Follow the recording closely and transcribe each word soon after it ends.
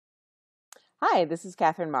Hi, this is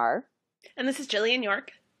Katherine Maher, And this is Jillian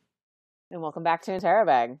York. and welcome back to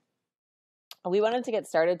Interrobang. We wanted to get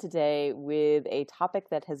started today with a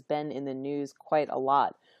topic that has been in the news quite a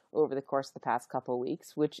lot over the course of the past couple of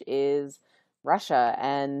weeks, which is Russia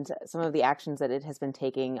and some of the actions that it has been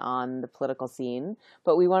taking on the political scene.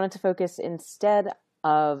 But we wanted to focus instead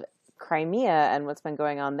of Crimea and what's been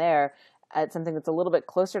going on there at something that's a little bit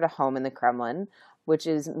closer to home in the Kremlin, which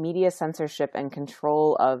is media censorship and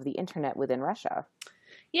control of the internet within Russia.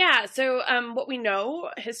 Yeah, so what we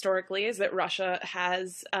know historically is that Russia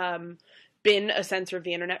has been a censor of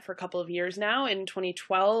the internet for a couple of years now. In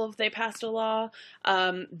 2012, they passed a law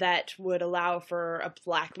that would allow for a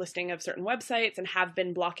blacklisting of certain websites and have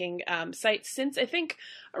been blocking sites since I think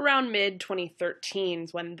around mid 2013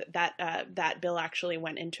 when that bill actually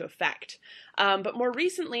went into effect. But more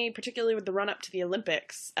recently, particularly with the run up to the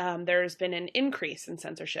Olympics, there's been an increase in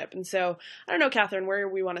censorship. And so I don't know, Catherine, where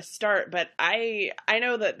we want to start, but I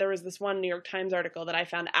know that there was this one New York Times article that I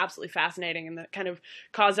found absolutely fascinating and that kind of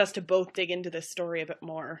caused us to both dig into this story a bit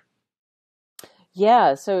more.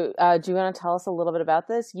 Yeah, so do you want to tell us a little bit about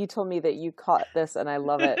this? You told me that you caught this, and I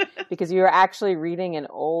love it because you were actually reading an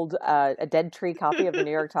old, a Dead Tree copy of the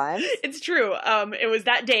New York Times. It's true. It was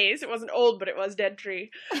that days. It wasn't old, but it was Dead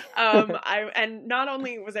Tree. And not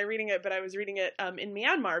only was I reading it, but I was reading it in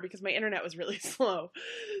Myanmar because my internet was really slow.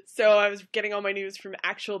 So I was getting all my news from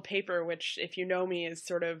actual paper, which, if you know me, is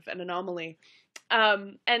sort of an anomaly.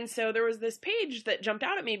 And so there was this page that jumped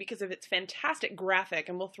out at me because of its fantastic graphic,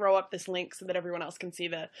 and we'll throw up this link so that everyone else can see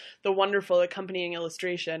the wonderful accompanying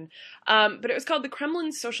illustration. But it was called The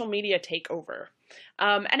Kremlin's Social Media Takeover.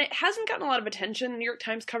 And it hasn't gotten a lot of attention. The New York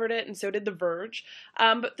Times covered it, and so did The Verge.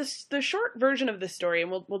 But the short version of this story,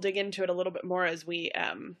 and we'll dig into it a little bit more as we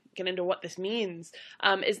get into what this means,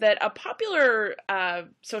 is that a popular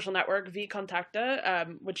social network,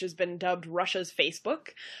 VKontakte, which has been dubbed Russia's Facebook,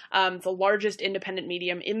 the largest independent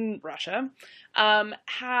medium in Russia,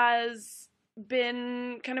 has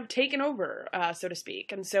been kind of taken over, so to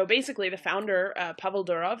speak. And so basically the founder, Pavel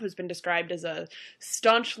Durov, who's been described as a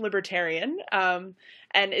staunch libertarian,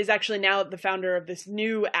 and is actually now the founder of this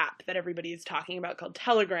new app that everybody is talking about called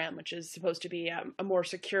Telegram, which is supposed to be a more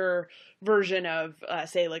secure version of,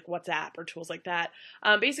 say, like WhatsApp or tools like that.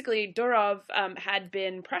 Basically, Durov had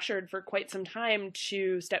been pressured for quite some time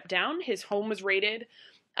to step down. His home was raided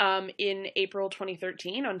in April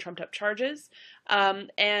 2013 on trumped-up charges.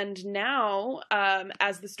 And now,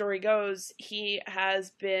 as the story goes, he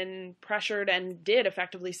has been pressured and did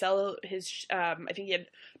effectively sell his, I think he had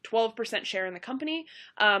 12% share in the company,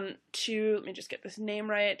 to, let me just get this name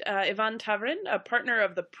right, Ivan Tavrin, a partner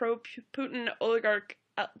of the pro-Putin oligarch.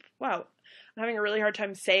 Wow, I'm having a really hard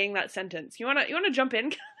time saying that sentence. You wanna jump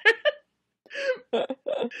in?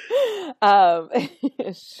 um,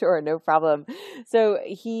 sure, no problem. So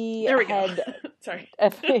he There we go. had, Sorry.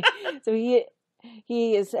 so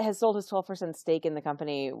has sold his 12% stake in the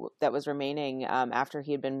company that was remaining after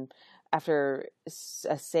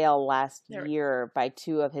a sale last year by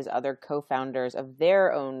two of his other co-founders of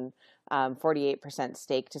their own 48%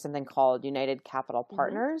 stake to something called United Capital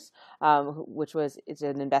Partners, it's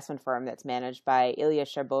an investment firm that's managed by Ilya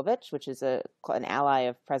Sharbovich, which is an ally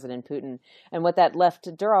of President Putin. And what that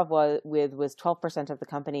left Durov with was 12% of the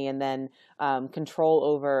company, and then control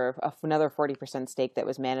over another 40% stake that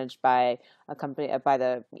was managed by a company by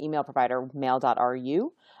the email provider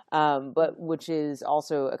Mail.ru. But which is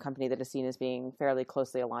also a company that is seen as being fairly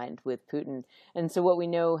closely aligned with Putin. And so what we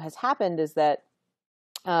know has happened is that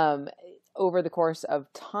over the course of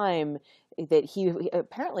time, that he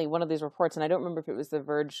apparently one of these reports, and I don't remember if it was The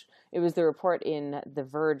Verge, it was the report in the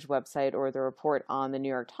Verge website or the report on the New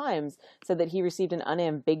York Times, said that he received an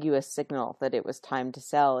unambiguous signal that it was time to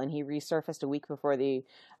sell, and he resurfaced a week before the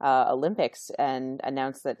Olympics and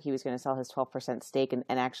announced that he was going to sell his 12% stake and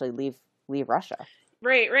actually leave Russia.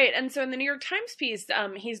 Right. And so in the New York Times piece,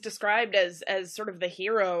 he's described as sort of the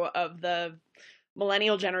hero of the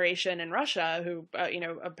millennial generation in Russia who,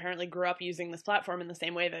 apparently grew up using this platform in the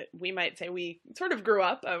same way that we might say we sort of grew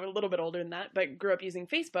up, a little bit older than that, but grew up using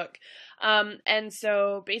Facebook. And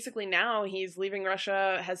so basically now he's leaving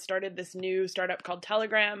Russia, has started this new startup called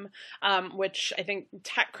Telegram, which I think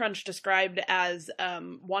TechCrunch described as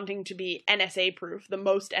wanting to be NSA-proof, the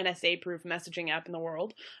most NSA-proof messaging app in the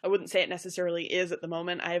world. I wouldn't say it necessarily is at the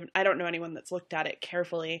moment. I don't know anyone that's looked at it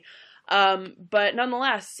carefully. But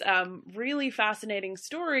nonetheless, really fascinating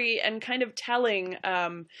story and kind of telling,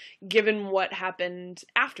 given what happened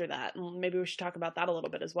after that. And maybe we should talk about that a little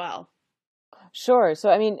bit as well. Sure. So,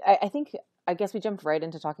 I mean, I think I guess we jumped right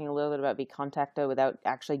into talking a little bit about Vcontacta without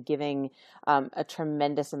actually giving a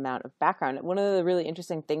tremendous amount of background. One of the really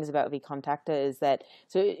interesting things about Vcontacta is that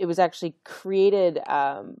it was actually created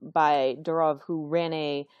by Durov, who ran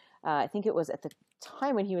I think it was at the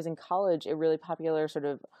time when he was in college, a really popular sort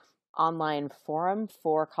of online forum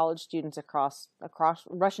for college students across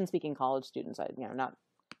Russian speaking college students. Not,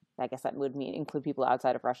 I guess that would include people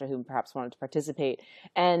outside of Russia who perhaps wanted to participate.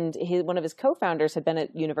 And one of his co-founders had been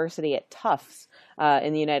at university at Tufts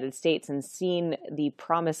in the United States and seen the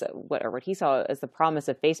promise, what he saw as the promise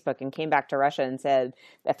of Facebook, and came back to Russia and said,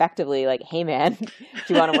 effectively, like, "Hey, man,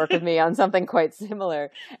 do you want to work with me on something quite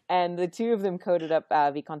similar?" And the two of them coded up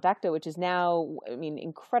Vkontakte, which is now,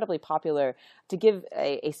 incredibly popular. To give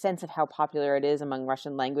a sense of how popular it is among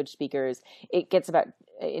Russian language speakers, it gets about,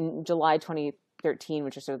 in July 2013,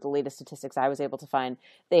 which are sort of the latest statistics I was able to find,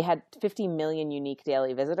 they had 50 million unique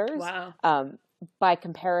daily visitors. Wow. By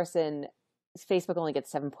comparison, Facebook only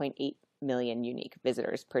gets 7.8 million unique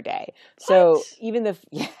visitors per day. What? So even though,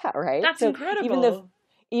 right? That's incredible.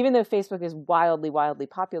 Even though Facebook is wildly, wildly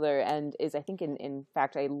popular and is, I think, in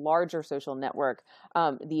fact, a larger social network,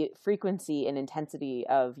 the frequency and intensity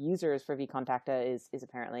of users for Vkontakte is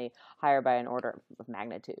apparently higher by an order of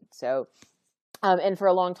magnitude. So, and for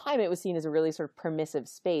a long time, it was seen as a really sort of permissive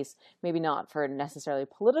space, maybe not for necessarily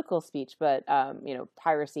political speech, but,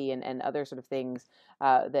 piracy and other sort of things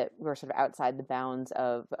that were sort of outside the bounds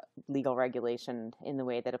of legal regulation in the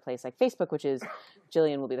way that a place like Facebook, which is,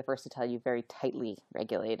 Jillian will be the first to tell you, very tightly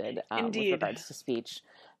regulated with regards to speech.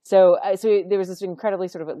 So there was this incredibly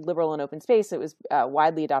sort of liberal and open space that was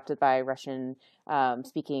widely adopted by Russian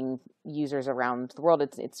speaking users around the world.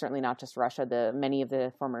 It's certainly not just Russia. Many of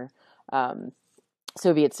the former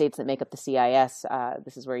Soviet states that make up the CIS,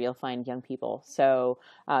 this is where you'll find young people. So,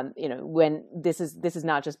 when this is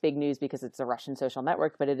not just big news because it's a Russian social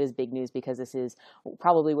network, but it is big news because this is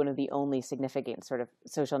probably one of the only significant sort of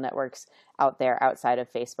social networks out there outside of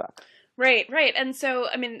Facebook. Right. And so,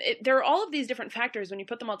 there are all of these different factors when you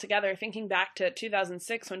put them all together, thinking back to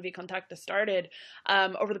 2006 when Vkontakte started,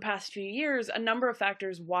 over the past few years, a number of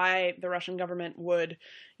factors why the Russian government would,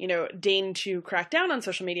 deign to crack down on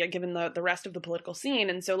social media given the rest of the political scene.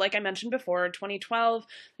 And so, like I mentioned before, in 2012,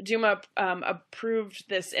 the Duma approved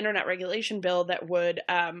this internet regulation bill that would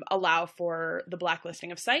allow for the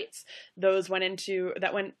blacklisting of sites. Those went into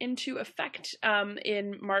effect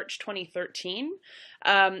in March 2013.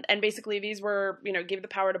 And basically these were, gave the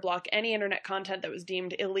power to block any internet content that was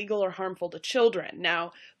deemed illegal or harmful to children.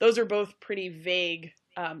 Now, those are both pretty vague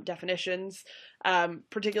definitions,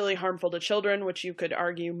 particularly harmful to children, which you could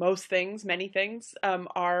argue many things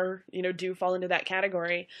are, do fall into that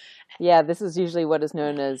category. Yeah, this is usually what is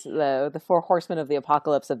known as the four horsemen of the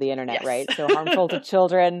apocalypse of the internet, yes. Right? So harmful to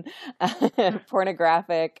children,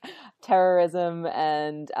 pornographic, terrorism,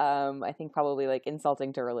 and I think probably like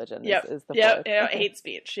insulting to religion is the fourth. Hate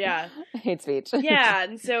speech, yeah. Hate speech. Yeah,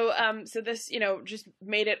 and so this, just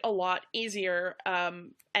made it a lot easier.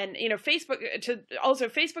 And,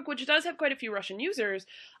 Facebook, which does have quite a few Russian users,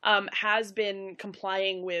 has been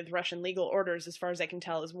complying with Russian legal orders as far as I can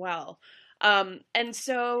tell as well.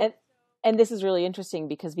 And this is really interesting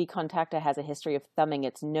because Vkontakte has a history of thumbing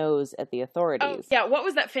its nose at the authorities. Oh, yeah. What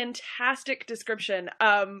was that fantastic description?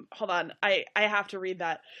 Hold on. I have to read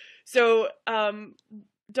that. So,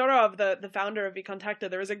 Dorov, the founder of Vkontakte,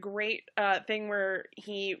 there was a great thing where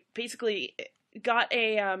he basically got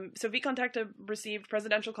so Vkontakte received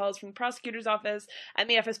presidential calls from the prosecutor's office and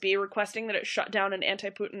the FSB requesting that it shut down an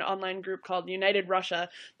anti-Putin online group called United Russia,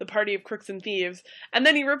 the Party of Crooks and Thieves. And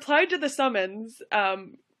then he replied to the summons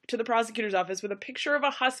to the prosecutor's office with a picture of a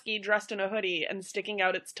husky dressed in a hoodie and sticking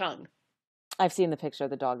out its tongue. I've seen the picture.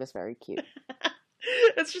 The dog is very cute.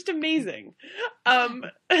 It's just amazing.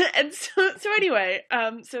 And so anyway,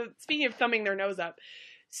 so speaking of thumbing their nose up,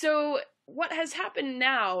 so what has happened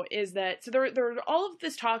now is that there all of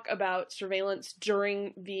this talk about surveillance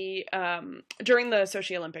during the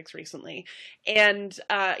Sochi Olympics recently, and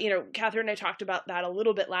Katherine and I talked about that a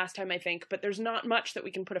little bit last time, I think, but there's not much that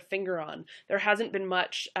we can put a finger on. There hasn't been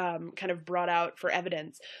much kind of brought out for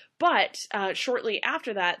evidence. But shortly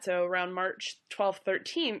after that, so around March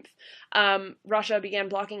 12th, 13th, Russia began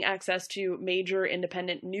blocking access to major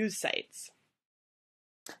independent news sites.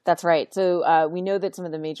 That's right. So we know that some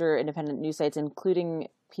of the major independent news sites, including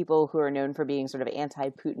people who are known for being sort of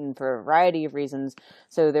anti-Putin for a variety of reasons.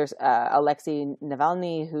 So there's Alexei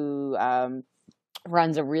Navalny, who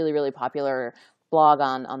runs a really, really popular blog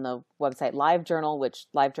on the website LiveJournal, which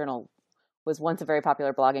LiveJournal was once a very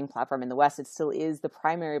popular blogging platform in the West. It still is the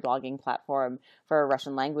primary blogging platform for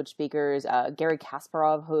Russian language speakers. Garry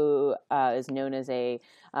Kasparov, who is known as a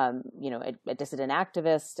dissident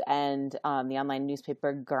activist, and the online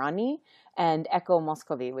newspaper Grani, and Echo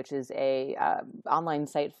Moscovy, which is a online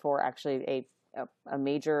site for actually a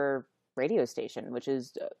major radio station, which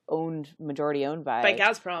is majority owned by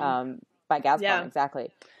Gazprom. By Gazprom, yeah. Exactly.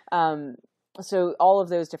 So all of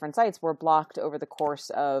those different sites were blocked over the course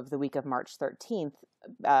of the week of March 13th,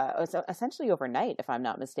 essentially overnight, if I'm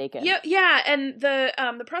not mistaken. Yeah, and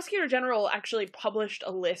the prosecutor general actually published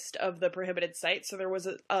a list of the prohibited sites, so there was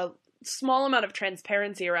a small amount of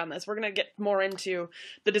transparency around this. We're going to get more into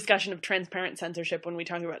the discussion of transparent censorship when we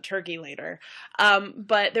talk about Turkey later.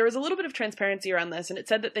 But there was a little bit of transparency around this, and it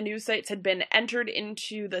said that the news sites had been entered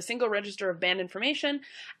into the single register of banned information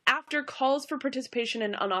after calls for participation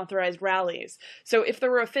in unauthorized rallies. So if there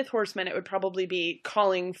were a fifth horseman, it would probably be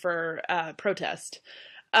calling for protest.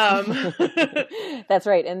 That's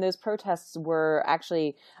right. And those protests were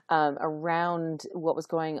actually around what was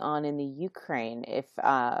going on in the Ukraine.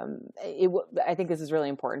 I think this is really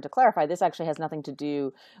important to clarify. This actually has nothing to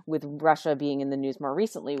do with Russia being in the news more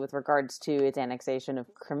recently with regards to its annexation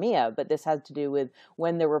of Crimea, but this has to do with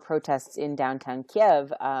when there were protests in downtown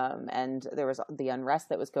Kiev, and there was the unrest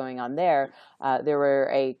that was going on there. There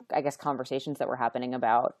were conversations that were happening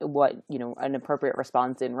about what, an appropriate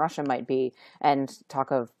response in Russia might be, and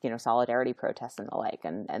talk of, solidarity protests and the like.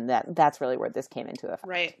 And that's really where this came into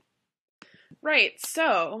effect. Right.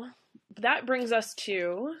 So that brings us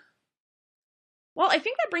to, I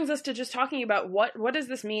think that brings us to just talking about what does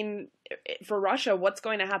this mean for Russia? What's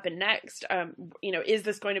going to happen next? Is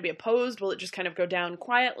this going to be opposed? Will it just kind of go down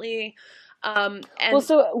quietly?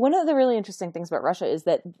 So one of the really interesting things about Russia is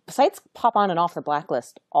that sites pop on and off the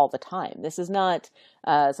blacklist all the time. This is not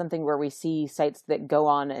something where we see sites that go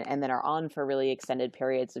on and then are on for really extended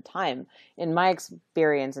periods of time. In my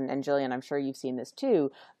experience, and Jillian, I'm sure you've seen this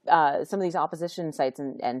too, some of these opposition sites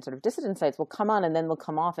and sort of dissident sites will come on and then they'll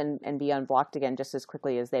come off and be unblocked again just as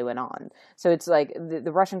quickly as they went on. So it's like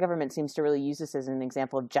the Russian government seems to really use this as an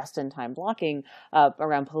example of just-in-time blocking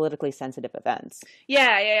around politically sensitive events.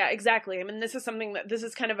 Yeah, exactly. I mean, this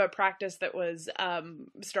is kind of a practice that was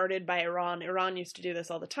started by Iran. Iran used to do this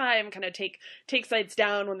all the time, kind of take sites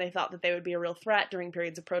down when they thought that they would be a real threat during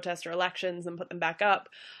periods of protest or elections and put them back up.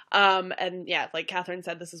 And yeah, like Katherine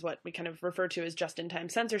said, this is what we kind of refer to as just-in-time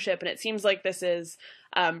censorship, and it seems like this is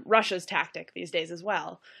Russia's tactic these days as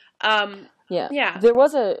well. Yeah.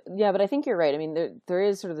 But I think you're right. I mean, there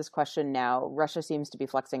is sort of this question now. Russia seems to be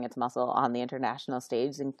flexing its muscle on the international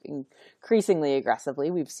stage increasingly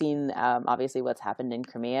aggressively. We've seen, obviously, what's happened in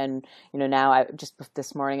Crimea. And, now just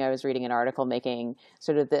this morning I was reading an article making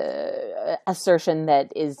sort of the assertion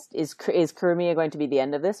that is Crimea going to be the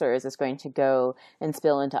end of this, or is this going to go and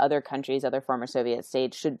spill into other countries, other former Soviet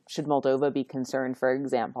states? Should Moldova be concerned, for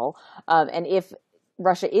example? And if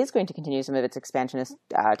Russia is going to continue some of its expansionist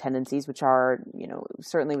tendencies, which are,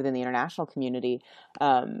 certainly within the international community,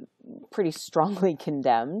 pretty strongly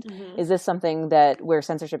condemned. Mm-hmm. Is this something where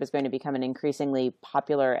censorship is going to become an increasingly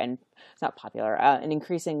popular and not popular, an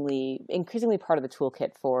increasingly part of the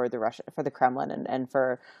toolkit for the Kremlin and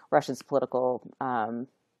for Russia's political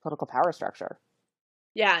power structure?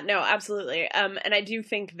 Yeah, no, absolutely. And I do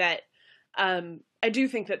think that.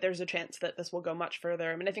 There's a chance that this will go much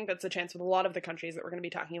further. I mean, I think that's a chance with a lot of the countries that we're going to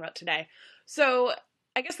be talking about today. So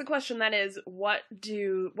I guess the question then is, what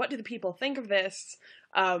do the people think of this?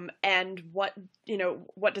 And what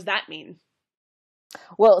does that mean?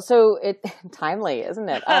 Well, so timely, isn't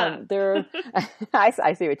it?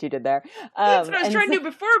 I see what you did there. That's what I was trying to do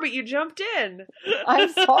before, but you jumped in. I'm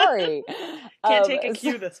sorry. Can't take a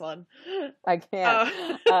cue this one. I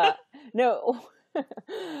can't. No.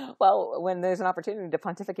 Well, when there's an opportunity to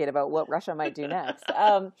pontificate about what Russia might do next.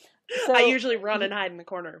 So, I usually run and hide in the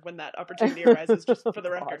corner when that opportunity arises, just for the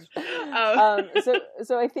record.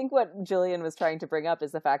 So I think what Jillian was trying to bring up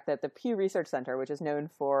is the fact that the Pew Research Center, which is known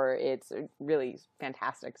for its really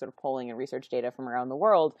fantastic sort of polling and research data from around the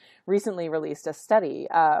world, recently released a study,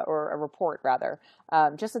 or a report rather,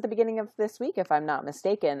 just at the beginning of this week, if I'm not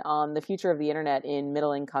mistaken, on the future of the internet in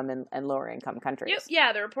middle-income and lower-income countries.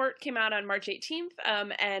 Yeah, the report came out on March 18th,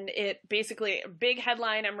 and it basically, big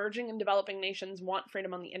headline, emerging and developing nations want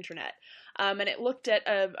freedom on the internet. And it looked at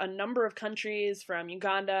a number of countries from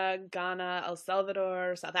Uganda, Ghana, El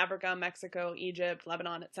Salvador, South Africa, Mexico, Egypt,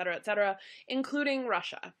 Lebanon, et cetera, including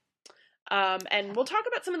Russia. And we'll talk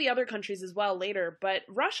about some of the other countries as well later, but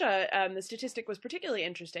Russia, the statistic was particularly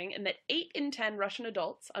interesting in that 8 in 10 Russian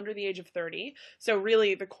adults under the age of 30, so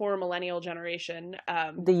really the core millennial generation.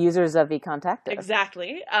 The users of eContacto.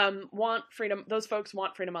 Exactly. Want freedom. Those folks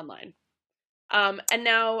want freedom online. And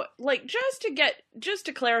now, like, just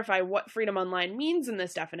to clarify what freedom online means in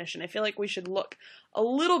this definition, I feel like we should look a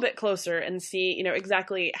little bit closer and see,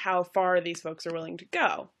 exactly how far these folks are willing to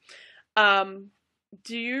go.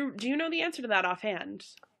 Do you know the answer to that offhand?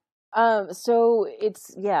 So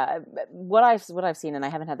it's, what I've seen, and I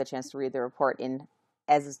haven't had the chance to read the report in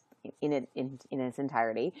its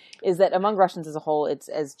entirety, is that among Russians as a whole, it's,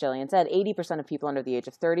 as Jillian said, 80% of people under the age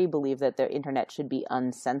of 30 believe that the internet should be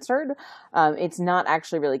uncensored. It's not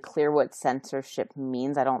actually really clear what censorship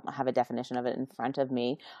means. I don't have a definition of it in front of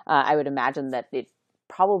me. I would imagine that it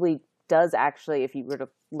probably does actually, if you were to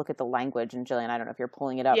look at the language, and Jillian, I don't know if you're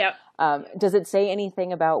pulling it up. Yep. Does it say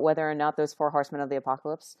anything about whether or not those 4 horsemen of the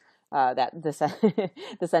apocalypse, that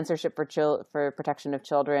the censorship for protection of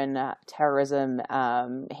children, terrorism,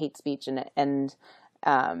 hate speech, and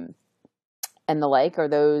the like, are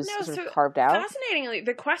those sort of carved out? Fascinatingly,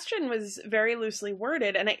 the question was very loosely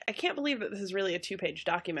worded, and I can't believe that this is really a 2-page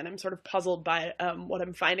document. I'm sort of puzzled by what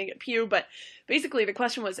I'm finding at Pew, but basically the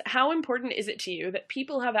question was, how important is it to you that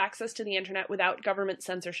people have access to the internet without government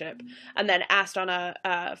censorship? And then asked on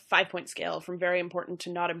a 5-point scale from very important to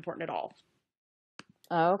not important at all.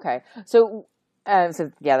 Oh, okay. So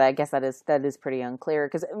yeah, I guess that is pretty unclear,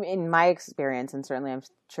 because in my experience, and certainly I'm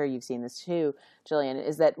sure you've seen this too, Jillian,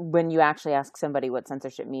 is that when you actually ask somebody what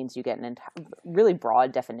censorship means, you get really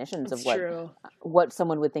broad definitions of what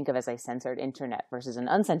someone would think of as a censored internet versus an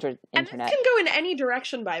uncensored internet. And it can go in any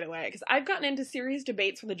direction, by the way, because I've gotten into serious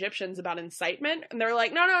debates with Egyptians about incitement, and they're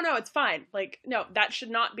like, no, it's fine. Like, no, that should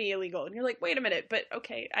not be illegal. And you're like, wait a minute, but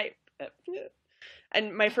okay,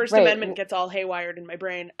 and my First Amendment gets all haywired in my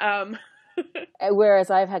brain. Whereas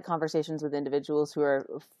I've had conversations with individuals who are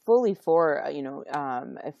fully for,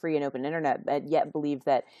 a free and open internet, but yet believe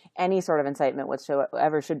that any sort of incitement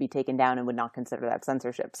whatsoever should be taken down and would not consider that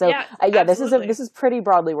censorship. So this is pretty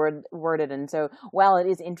broadly worded. And so while it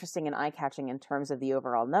is interesting and eye-catching in terms of the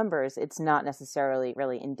overall numbers, it's not necessarily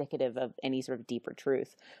really indicative of any sort of deeper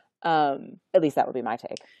truth. At least that would be my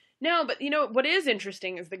take. No, but what is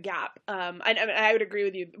interesting is the gap. I would agree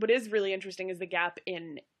with you. What is really interesting is the gap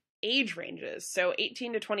in age ranges. So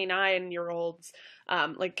 18 to 29-year-olds,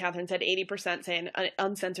 like Katherine said, 80% say an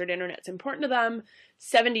uncensored internet's important to them.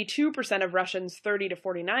 72% of Russians 30 to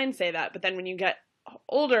 49 say that. But then when you get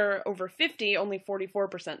older, over 50, only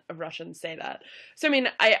 44% of Russians say that. So, I mean,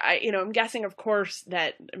 I'm guessing, of course,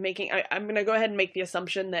 that I'm going to go ahead and make the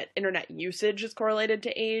assumption that internet usage is correlated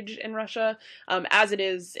to age in Russia, as it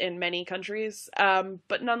is in many countries.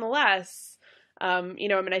 But nonetheless,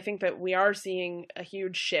 I think that we are seeing a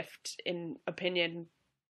huge shift in opinion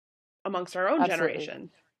amongst our own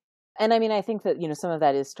generation. And I mean, I think that, some of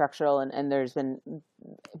that is structural, and there's been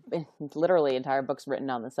literally entire books written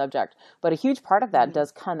on the subject, but a huge part of that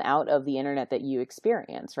does come out of the internet that you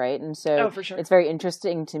experience, right? And so for sure. It's very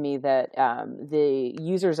interesting to me that the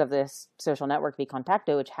users of this social network,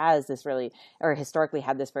 eContacto, which has this historically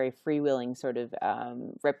had this very freewheeling sort of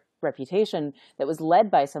reputation, that was led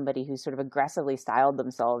by somebody who sort of aggressively styled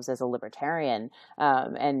themselves as a libertarian,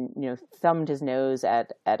 and thumbed his nose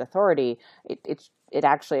at authority.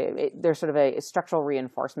 There's sort of a structural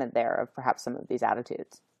reinforcement there of perhaps some of these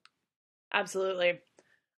attitudes. Absolutely.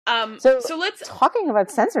 So let's talking about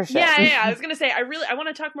censorship. Yeah. I was going to say, I want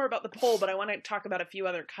to talk more about the poll, but I want to talk about a few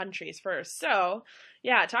other countries first. So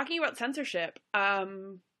yeah, talking about censorship,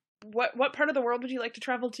 what part of the world would you like to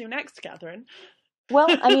travel to next, Katherine? Well,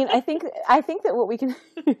 I mean, I think that what we can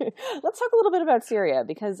let's talk a little bit about Syria,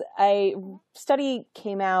 because a study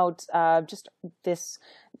came out just this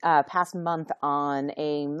past month on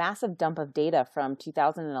a massive dump of data from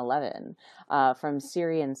 2011 from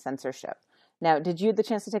Syrian censorship. Now, did you have the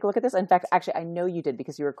chance to take a look at this? In fact, actually, I know you did,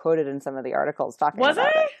 because you were quoted in some of the articles talking about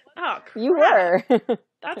it. Oh, crap. You were.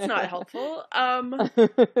 That's not helpful. Well,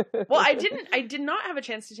 I did not have a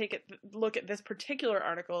chance to take a look at this particular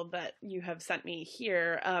article that you have sent me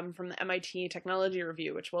here from the MIT Technology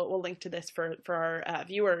Review, which we'll link to this for our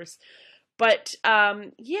viewers. But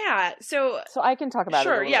so I can talk about it.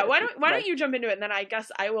 Sure, yeah. Why don't you jump into it, and then I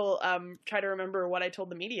guess I will try to remember what I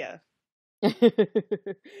told the media.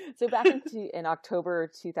 So back in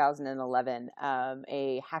October 2011,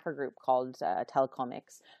 a hacker group called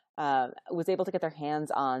Telecomics was able to get their hands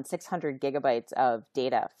on 600 gigabytes of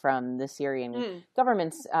data from the Syrian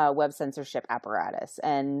government's web censorship apparatus,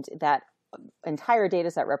 and that entire data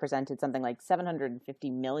set represented something like 750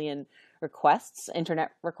 million requests,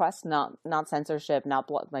 internet requests, not censorship, not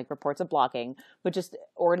like reports of blocking, but just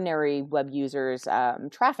ordinary web users'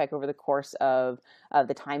 traffic over the course of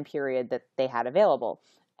the time period that they had available.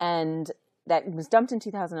 And that was dumped in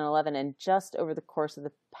 2011, and just over the course of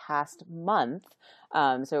the past month,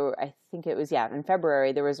 so I think it was, in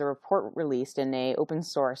February, there was a report released in a open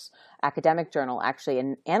source academic journal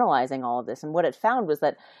actually analyzing all of this. And what it found was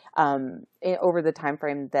that over the time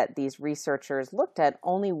frame that these researchers looked at,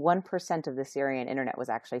 only 1% of the Syrian internet was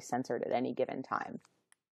actually censored at any given time.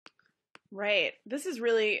 Right. This is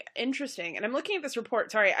really interesting. And I'm looking at this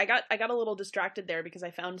report. Sorry, I got a little distracted there because I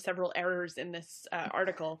found several errors in this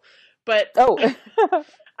article. But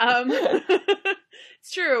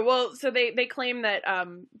it's true. Well, so they claim that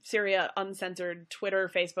Syria uncensored Twitter,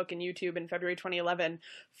 Facebook, and YouTube in February 2011,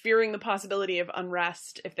 fearing the possibility of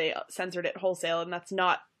unrest if they censored it wholesale. And that's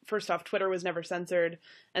not, first off, Twitter was never censored,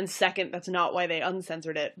 and second, that's not why they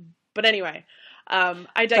uncensored it. But anyway,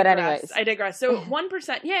 I digress. So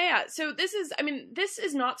 1%. Yeah. So this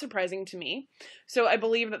is not surprising to me. So I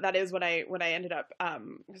believe that is what I ended up,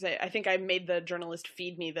 because I think I made the journalist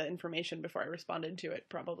feed me the information before I responded to it.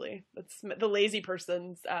 Probably that's the lazy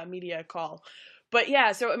person's media call. But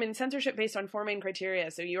yeah, so censorship based on four main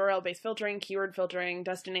criteria. So URL-based filtering, keyword filtering,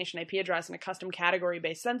 destination IP address, and a custom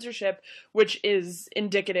category-based censorship, which is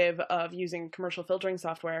indicative of using commercial filtering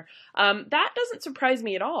software. That doesn't surprise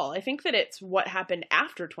me at all. I think that it's what happened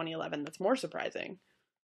after 2011 that's more surprising.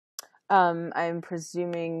 I'm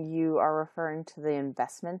presuming you are referring to the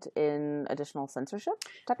investment in additional censorship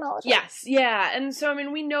technology? Yes, yeah. And so,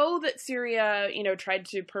 we know that Syria, tried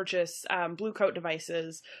to purchase blue coat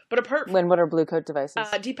devices, but apart from... What are blue coat devices?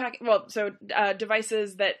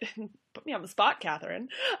 Devices that... Put me on the spot, Catherine.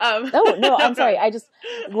 No, I'm sorry.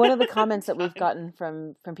 One of the comments that we've gotten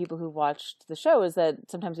from people who watched the show is that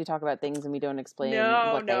sometimes we talk about things and we don't explain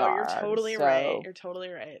what they are. You're totally right. You're totally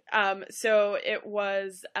right. So it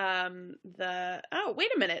was wait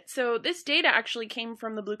a minute. So this data actually came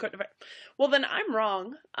from the blue coat device. Well, then I'm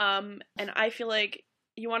wrong. And I feel like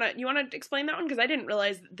you want to explain that one, because I didn't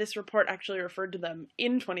realize that this report actually referred to them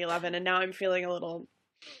in 2011, and now I'm feeling a little...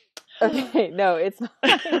 Okay, no, it's not.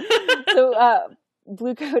 So,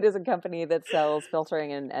 Blue Coat is a company that sells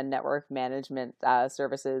filtering and network management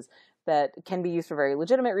services that can be used for very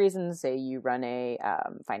legitimate reasons. Say you run a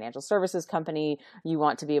financial services company, you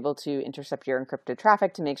want to be able to intercept your encrypted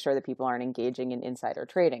traffic to make sure that people aren't engaging in insider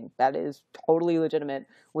trading. That is totally legitimate,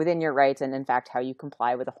 within your rights, and in fact how you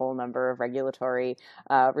comply with a whole number of regulatory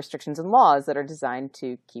restrictions and laws that are designed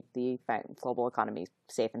to keep the global economy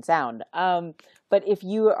safe and sound. But if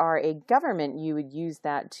you are a government, you would use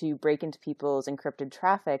that to break into people's encrypted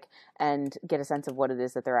traffic and get a sense of what it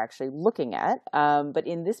is that they're actually looking at. But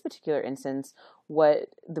in this particular instance, what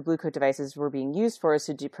the Blue Coat devices were being used for is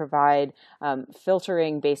to provide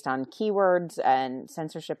filtering based on keywords and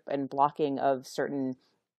censorship and blocking of certain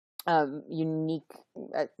unique,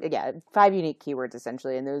 5 unique keywords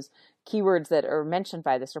essentially. And those keywords that are mentioned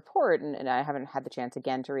by this report, and I haven't had the chance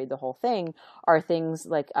again to read the whole thing, are things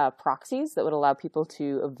like proxies that would allow people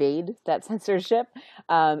to evade that censorship,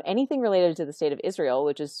 anything related to the state of Israel,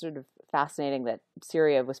 which is sort of fascinating that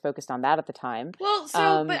Syria was focused on that at the time. Well,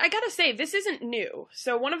 but I gotta say, this isn't new.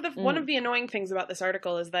 So one of the annoying things about this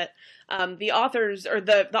article is that the authors of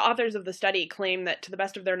the study claim that, to the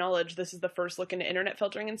best of their knowledge, this is the first look into internet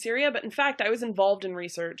filtering in Syria. But in fact, I was involved in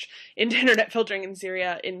research into internet filtering in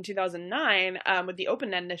Syria in 2009 with the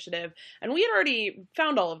OpenNet initiative, and we had already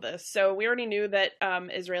found all of this. So we already knew that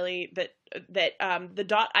the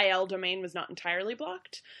 .il domain was not entirely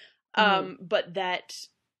blocked, but that.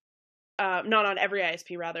 Not on every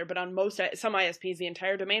ISP, rather, but on some ISPs, the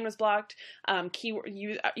entire domain was blocked.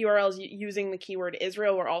 URLs using the keyword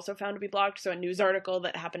Israel were also found to be blocked. So a news article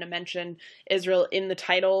that happened to mention Israel in the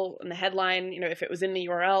title and the headline, if it was in the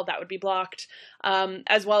URL, that would be blocked.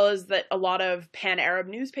 As well as that a lot of pan-Arab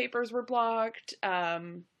newspapers were blocked,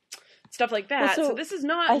 stuff like that. So this is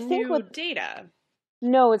not new data.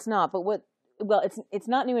 No, it's not. But it's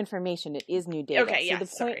not new information. It is new data. Okay,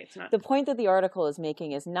 so the point that the article is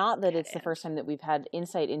making is not that it's the first time that we've had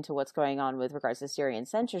insight into what's going on with regards to Syrian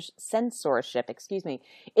censorship.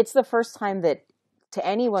 It's the first time that, to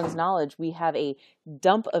anyone's knowledge, we have a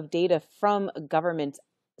dump of data from a government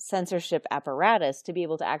censorship apparatus to be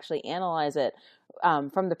able to actually analyze it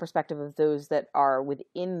from the perspective of those that are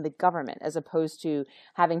within the government, as opposed to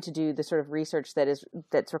having to do the sort of research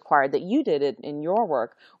that's required that you did in your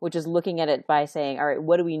work, which is looking at it by saying, all right,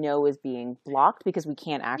 what do we know is being blocked because we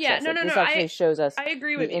can't access it? This actually shows us I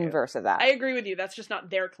agree with the inverse of that. I agree with you. That's just not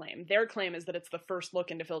their claim. Their claim is that it's the first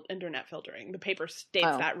look into internet filtering. The paper states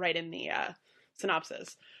that right in the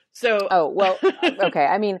synopsis. So, okay.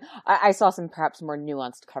 I mean, I saw some perhaps more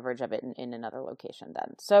nuanced coverage of it in another location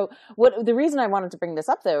then. So the reason I wanted to bring this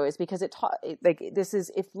up though is because this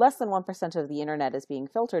is, if less than 1% of the internet is being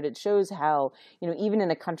filtered, it shows how, even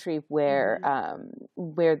in a country where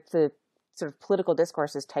the sort of political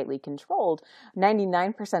discourse is tightly controlled,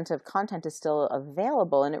 99% of content is still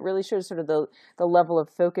available, and it really shows sort of the level of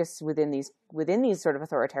focus within these sort of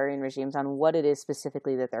authoritarian regimes on what it is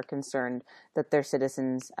specifically that they're concerned that their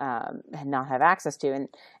citizens not have access to.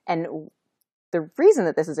 And the reason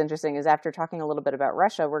that this is interesting is, after talking a little bit about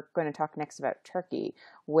Russia, we're going to talk next about Turkey,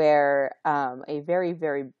 where a very,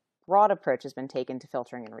 very broad approach has been taken to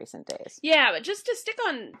filtering in recent days. Yeah, but just to stick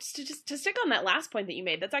on that last point that you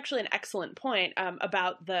made, that's actually an excellent point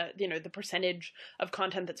about the percentage of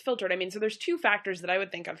content that's filtered. I mean, so there's two factors that I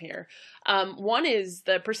would think of here. One is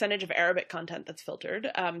the percentage of Arabic content that's filtered.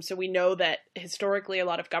 So we know that historically a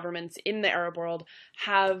lot of governments in the Arab world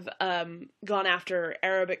have gone after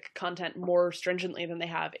Arabic content more stringently than they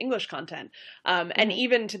have English content. And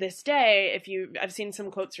even to this day, I've seen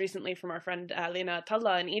some quotes recently from our friend Lena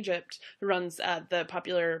Talla in Egypt, who runs the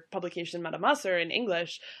popular publication Madamasr in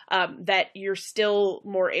English, that you're still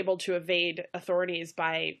more able to evade authorities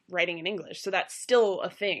by writing in English. So that's still a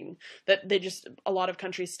thing, that a lot of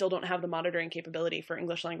countries still don't have the monitoring capability for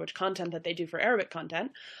English language content that they do for Arabic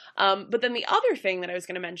content. But then the other thing that I was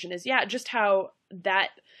going to mention is, just how that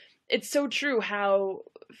it's so true how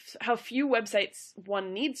few websites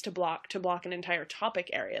one needs to block an entire topic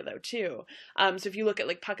area, though, too. So if you look at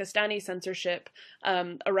like Pakistani censorship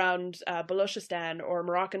around Balochistan, or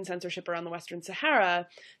Moroccan censorship around the Western Sahara,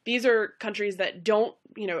 these are countries that don't,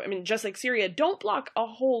 just like Syria, don't block a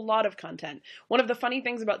whole lot of content. One of the funny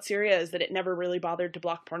things about Syria is that it never really bothered to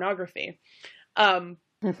block pornography.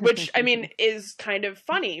 Which, I mean, is kind of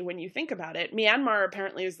funny when you think about it. Myanmar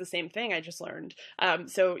apparently is the same thing, I just learned.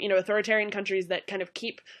 So, authoritarian countries that kind of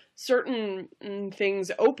keep certain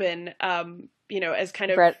things open, as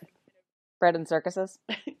kind of... Bread and circuses?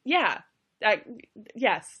 Yeah.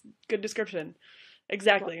 Yes. Good description.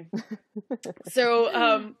 Exactly.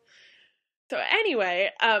 So anyway,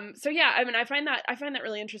 yeah, I mean, I find that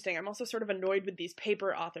really interesting. I'm also sort of annoyed with these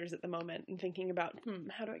paper authors at the moment and thinking about,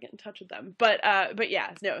 how do I get in touch with them? But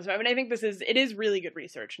yeah, no. So I mean, I think it is really good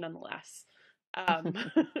research nonetheless.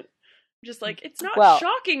 Just like, it's not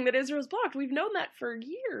shocking that Israel's blocked. We've known that for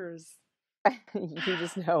years. You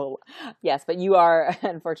just know. Yes, but you are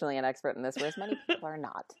unfortunately an expert in this, whereas many people are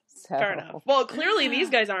not. So. Fair enough. Well, clearly these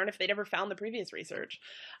guys aren't if they never found the previous research.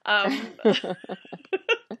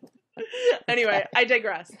 Anyway, I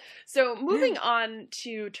digress. So moving on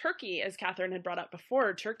to Turkey, as Katherine had brought up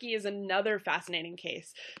before, Turkey is another fascinating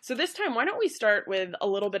case. So this time, why don't we start with a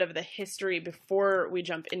little bit of the history before we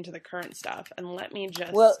jump into the current stuff? And let me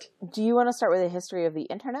just... Well, do you want to start with a history of the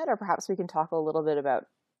internet, or perhaps we can talk a little bit about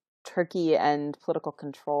Turkey and political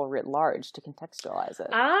control writ large to contextualize it?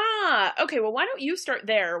 Okay. Well, why don't you start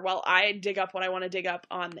there while I dig up what I want to dig up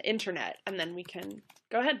on the internet, and then we can...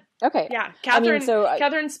 Go ahead. Okay. Yeah,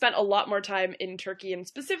 Katherine spent a lot more time in Turkey, and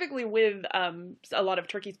specifically with a lot of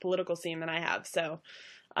Turkey's political scene than I have. So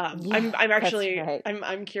I'm actually right.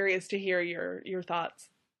 I'm curious to hear your thoughts.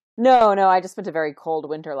 No, I just spent a very cold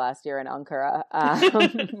winter last year in Ankara,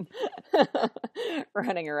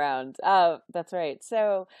 running around. That's right.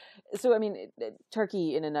 So I mean,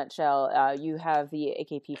 Turkey in a nutshell, you have the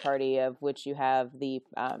AKP party, of which you have the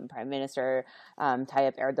Prime Minister,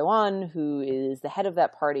 Tayyip Erdogan, who is the head of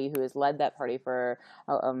that party, who has led that party for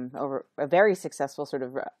over a very successful sort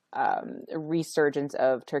of resurgence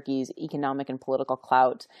of Turkey's economic and political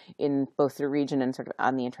clout in both the region and sort of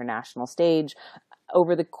on the international stage.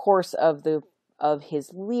 Over the course of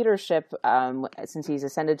his leadership, since he's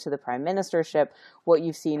ascended to the prime ministership, what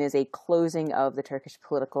you've seen is a closing of the Turkish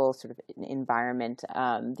political sort of environment.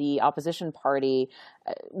 The opposition party,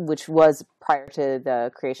 which was prior to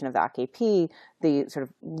the creation of the AKP, the sort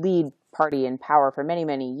of lead party in power for many,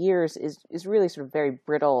 many years, is really sort of very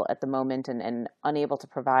brittle at the moment and unable to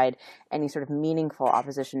provide any sort of meaningful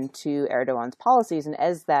opposition to Erdogan's policies. And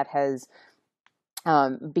as that has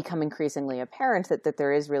become increasingly apparent that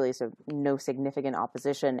there is really sort of no significant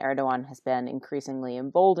opposition. Erdogan has been increasingly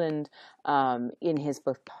emboldened in his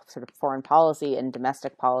both sort of foreign policy and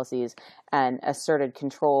domestic policies, and asserted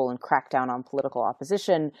control and crackdown on political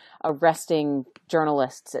opposition, arresting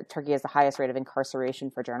journalists. Turkey has the highest rate of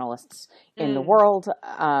incarceration for journalists in the world,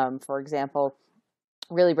 for example.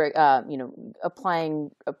 Really,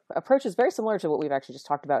 applying approaches very similar to what we've actually just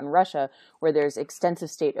talked about in Russia, where there's extensive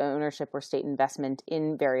state ownership or state investment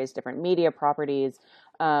in various different media properties.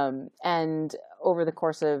 And over the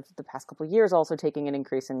course of the past couple of years, also taking an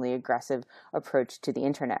increasingly aggressive approach to the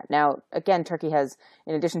internet. Now, again, Turkey has,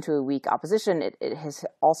 in addition to a weak opposition, it has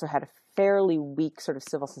also had a fairly weak sort of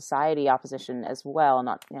civil society opposition as well,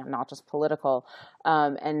 not just political.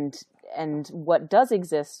 And what does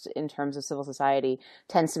exist in terms of civil society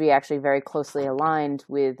tends to be actually very closely aligned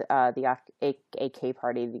with the AK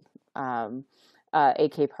party,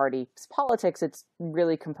 AK party's politics. It's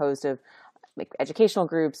really composed of like educational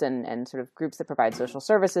groups and sort of groups that provide social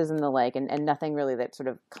services and the like, and nothing really that sort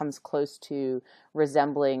of comes close to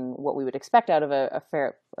resembling what we would expect out of a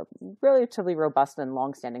relatively robust and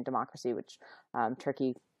long-standing democracy, which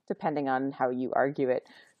Turkey, depending on how you argue it,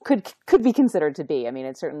 could be considered to be. I mean,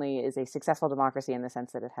 it certainly is a successful democracy in the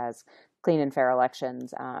sense that it has clean and fair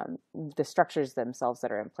elections. The structures themselves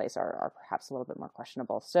that are in place are perhaps a little bit more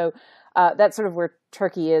questionable. So that's sort of where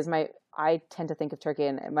Turkey is. I tend to think of Turkey,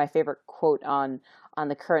 and my favorite quote on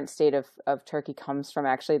the current state of Turkey comes from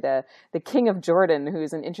actually the King of Jordan,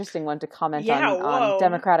 who's an interesting one to comment on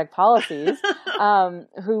democratic policies,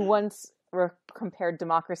 who once compared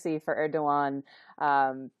democracy for Erdogan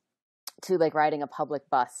to like riding a public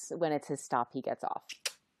bus. When it's his stop, he gets off.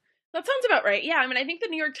 That sounds about right. Yeah, I mean, I think the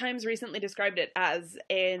New York Times recently described it as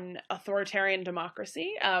an authoritarian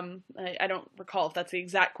democracy. I don't recall if that's the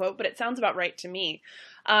exact quote, but it sounds about right to me.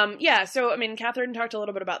 Yeah, so, I mean, Katherine talked a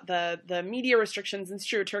little bit about the media restrictions, and it's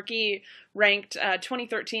true. Turkey ranked,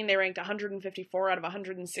 2013, they ranked 154 out of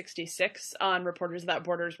 166 on Reporters Without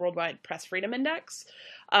Borders Worldwide Press Freedom Index,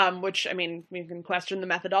 which, I mean, we can question the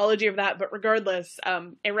methodology of that, but regardless,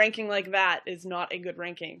 a ranking like that is not a good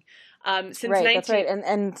ranking. That's right. Sorry,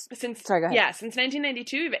 go ahead. Yeah, since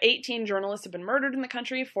 1992, 18 journalists have been murdered in the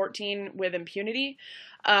country, 14 with impunity.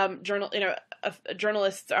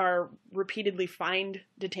 Journalists are repeatedly fined,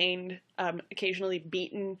 detained, occasionally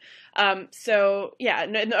beaten. The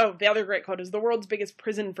other great quote is the world's biggest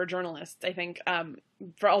prison for journalists, I think,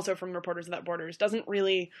 also from Reporters Without Borders, doesn't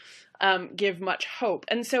really give much hope.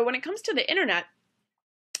 And so when it comes to the internet,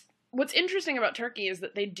 what's interesting about Turkey is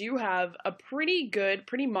that they do have a pretty good,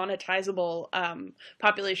 pretty monetizable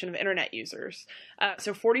population of internet users.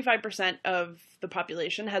 So 45% of the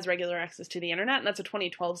population has regular access to the internet, and that's a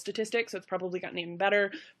 2012 statistic, so it's probably gotten even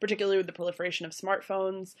better, particularly with the proliferation of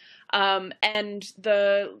smartphones. And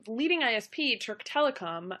the leading ISP, Turk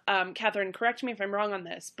Telecom, Katherine, correct me if I'm wrong on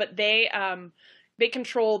this, but they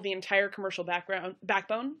control the entire commercial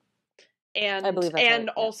backbone. And I believe that's right,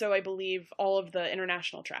 also, I believe, all of the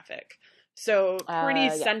international traffic. So pretty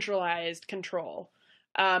centralized control.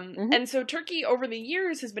 And so Turkey, over the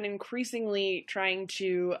years, has been increasingly trying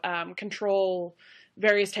to control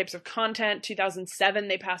various types of content. 2007,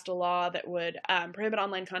 they passed a law that would prohibit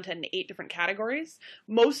online content in 8 different categories,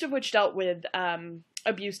 most of which dealt with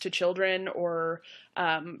abuse to children or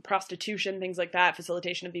prostitution, things like that,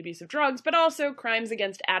 facilitation of the abuse of drugs, but also crimes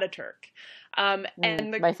against Ataturk. And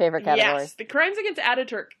my favorite category. Yes, the crimes against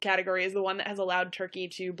Ataturk category is the one that has allowed Turkey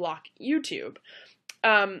to block YouTube.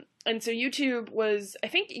 And so YouTube was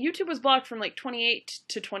blocked from like 2008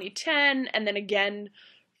 to 2010, and then again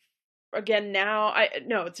now.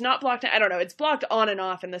 No, it's not blocked. I don't know. It's blocked on and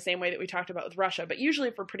off in the same way that we talked about with Russia, but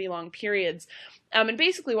usually for pretty long periods. And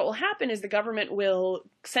basically what will happen is the government will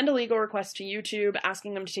send a legal request to YouTube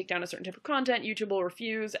asking them to take down a certain type of content. YouTube will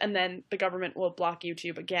refuse, and then the government will block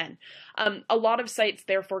YouTube again. A lot of sites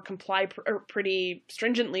therefore comply pretty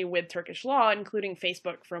stringently with Turkish law, including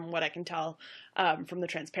Facebook, from what I can tell from the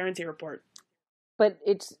Transparency Report. But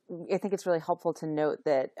I think it's really helpful to note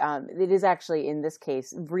that it is actually, in this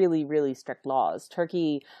case, really, really strict laws.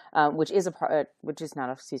 Turkey, which is not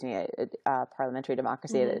a parliamentary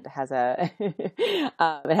democracy. It has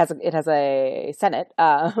it has a Senate.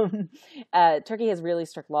 Turkey has really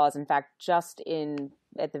strict laws. In fact, just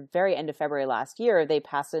at the very end of February last year, they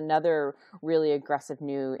passed another really aggressive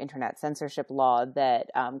new internet censorship law that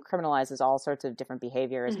criminalizes all sorts of different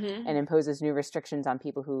behaviors and imposes new restrictions on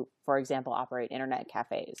people who, for example, operate internet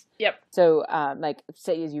cafes. Yep. So,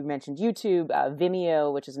 say, as you mentioned, YouTube,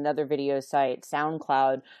 Vimeo, which is another video site,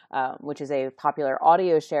 SoundCloud, which is a popular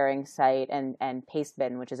audio sharing site, and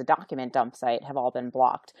Pastebin, which is a document dump site, have all been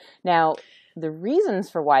blocked. Now, the reasons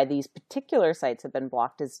for why these particular sites have been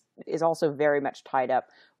blocked is also very much tied up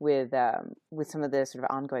with some of the sort of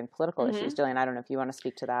ongoing political issues. Jillian, I don't know if you want to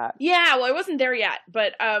speak to that. Yeah, well, I wasn't there yet,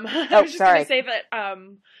 but I was just going to say that,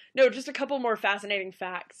 no, just a couple more fascinating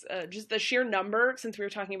facts. Just the sheer number, since we were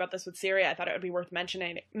talking about this with Syria, I thought it would be worth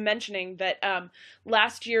mentioning that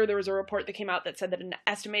last year there was a report that came out that said that an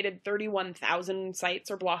estimated 31,000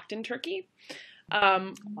 sites are blocked in Turkey.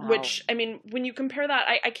 Wow. Which, I mean, when you compare that,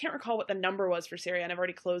 I can't recall what the number was for Syria, and I've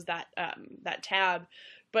already closed that tab,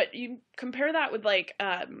 but you compare that with like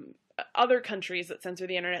other countries that censor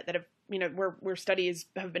the internet that have, you know, where studies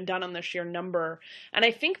have been done on the sheer number, and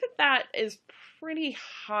I think that is pretty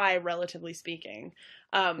high, relatively speaking.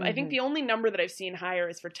 I think the only number that I've seen higher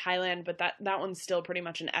is for Thailand, but that one's still pretty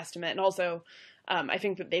much an estimate, and also I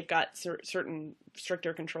think that they've got certain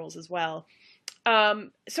stricter controls as well.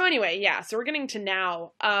 So anyway, yeah, so we're getting to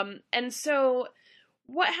now. And so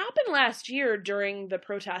what happened last year during the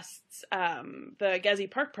protests, the Gezi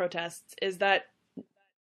Park protests, is that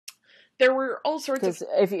there were all sorts of...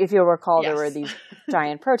 Because if you'll recall, there were these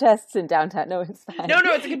giant protests in downtown... No, it's fine. No,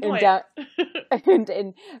 it's a good point.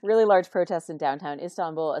 In really large protests in downtown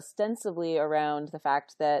Istanbul, ostensibly around the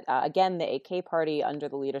fact that, again, the AK party under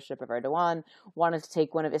the leadership of Erdogan wanted to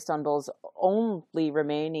take one of Istanbul's only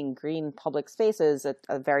remaining green public spaces,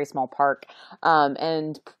 a very small park,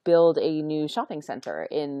 and build a new shopping center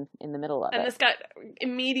in the middle of it. And this got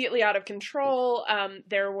immediately out of control.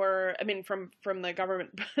 There were, I mean, from the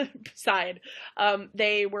government side,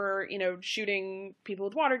 they were, you know, shooting people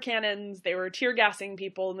with water cannons. They were tear gassing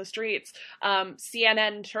people in the streets.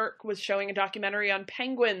 CNN Turk was showing a documentary on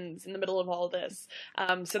penguins in the middle of all this.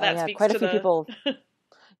 So that speaks quite to a few people.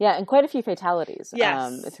 Yeah, and quite a few fatalities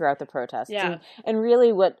throughout the protests. Yeah. And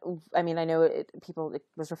really I know it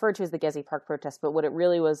was referred to as the Gezi Park protest, but what it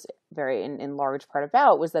really was very in large part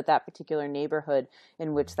about was that particular neighborhood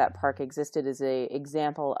in which that park existed is a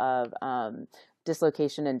example of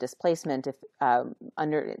dislocation and displacement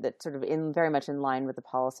under that sort of very much in line with the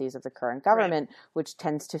policies of the current government, right, which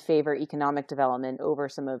tends to favor economic development over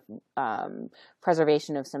some of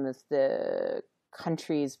preservation of some of the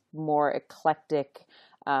country's more eclectic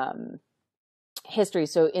history.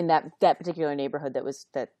 So in that particular neighborhood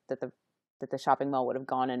that the shopping mall would have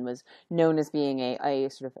gone in was known as being a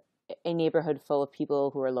sort of a neighborhood full of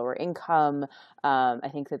people who are lower income. I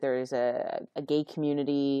think that there is a gay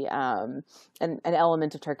community, and an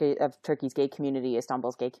element of Turkey's gay community,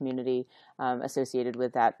 Istanbul's gay community, associated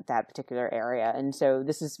with that particular area. And so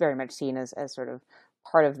this is very much seen as sort of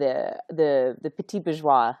part of the petit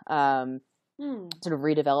bourgeois sort of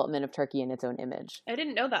redevelopment of Turkey in its own image. I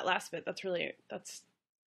didn't know that last bit. That's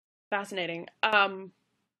fascinating.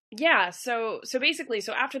 Yeah. So basically,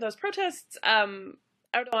 after those protests,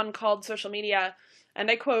 Erdogan called social media,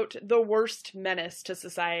 and I quote, the worst menace to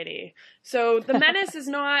society. So the menace is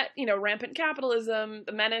not, you know, rampant capitalism.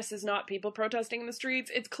 The menace is not people protesting in the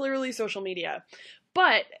streets. It's clearly social media.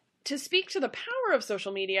 But to speak to the power of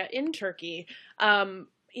social media in Turkey,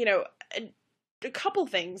 you know, a couple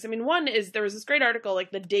things. I mean, one is there was this great article like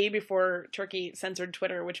the day before Turkey censored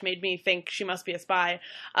Twitter, which made me think she must be a spy,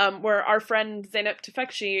 where our friend Zeynep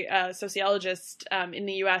Tüfekçi, a sociologist in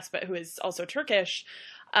the US, but who is also Turkish,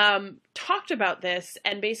 talked about this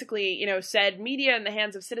and basically, you know, said media in the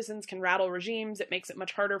hands of citizens can rattle regimes. It makes it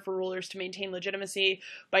much harder for rulers to maintain legitimacy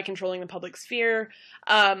by controlling the public sphere.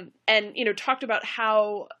 And, you know, talked about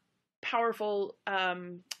how powerful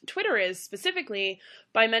Twitter is, specifically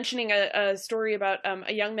by mentioning a story about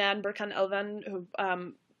a young man, Berkan Elvan, who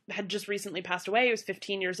had just recently passed away. He was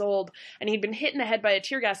 15 years old, and he'd been hit in the head by a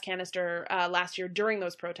tear gas canister last year during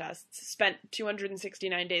those protests, spent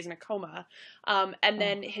 269 days in a coma. And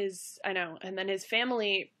then his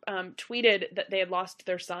family tweeted that they had lost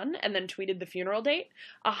their son, and then tweeted the funeral date.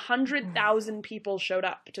 100,000 people showed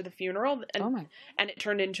up to the funeral, and it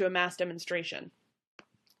turned into a mass demonstration.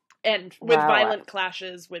 And with violent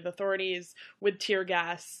clashes with authorities, with tear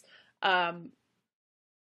gas,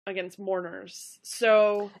 against mourners.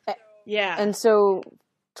 So, yeah. And so,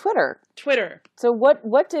 Twitter. So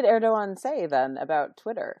what did Erdogan say then about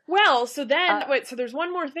Twitter? Well, so then, so there's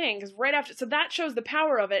one more thing, because right after, so that shows the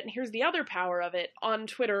power of it, and here's the other power of it on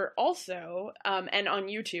Twitter also, and on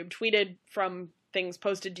YouTube, tweeted from things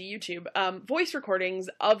posted to YouTube, voice recordings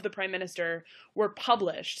of the prime minister were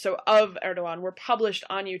published, so of Erdogan, were published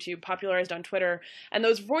on YouTube, popularized on Twitter, and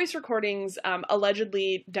those voice recordings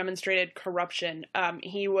allegedly demonstrated corruption.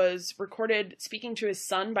 He was recorded speaking to his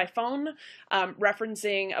son by phone,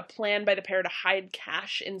 referencing a plan by the pair to hide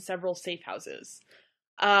cash in several safe houses.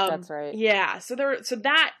 That's right. Yeah, so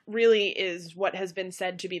that really is what has been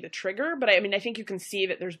said to be the trigger. But I think you can see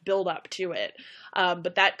that there's build up to it.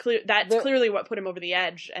 But that's clearly what put him over the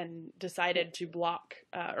edge and decided to block,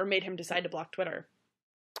 or made him decide to block Twitter.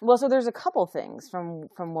 Well, so there's a couple things from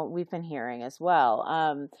what we've been hearing as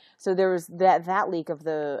well. So there was that leak of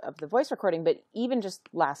the voice recording, but even just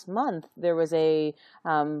last month there was a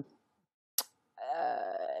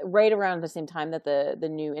right around the same time that the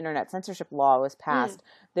new internet censorship law was passed,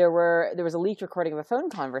 there was a leaked recording of a phone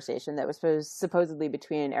conversation that was supposedly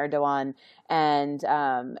between Erdogan and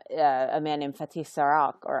a man named Fatih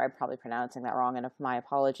Sarak, or I'm probably pronouncing that wrong, and my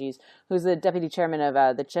apologies, who's the deputy chairman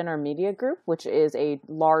of the Cener Media Group, which is a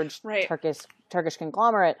large Turkish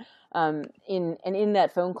conglomerate. In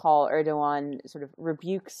that phone call, Erdogan sort of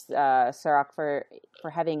rebukes Sarak for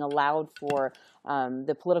having allowed for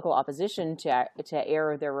the political opposition to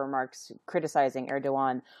air their remarks criticizing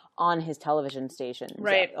Erdogan on his television stations,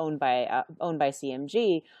 owned by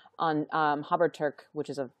CMG, on Haberturk, which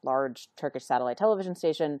is a large Turkish satellite television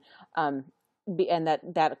station. And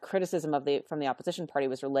that criticism from the opposition party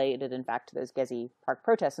was related, in fact, to those Gezi Park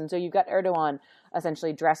protests. And so you've got Erdogan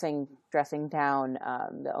essentially dressing down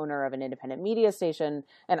the owner of an independent media station,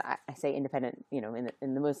 and I say independent,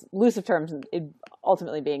 in the most loose of terms, it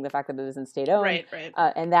ultimately being the fact that it isn't state-owned. Right.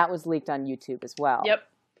 And that was leaked on YouTube as well. Yep.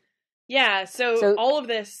 Yeah, so all of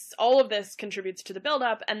this contributes to the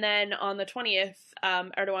buildup, and then on the 20th,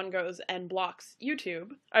 Erdogan goes and blocks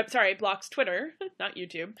blocks Twitter, not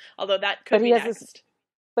YouTube, although that could be next.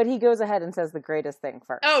 But he goes ahead and says the greatest thing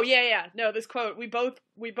first. Oh, yeah. No, this quote, we both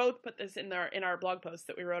put this in our blog post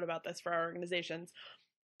that we wrote about this for our organizations.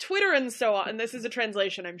 Twitter and so on, and this is a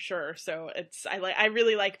translation, I'm sure, so I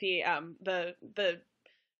really like the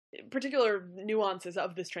particular nuances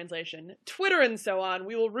of this translation. Twitter and so on,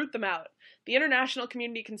 we will root them out. The international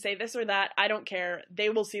community can say this or that. I don't care. They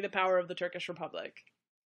will see the power of the Turkish Republic.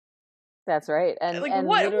 That's right. And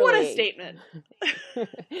what a statement.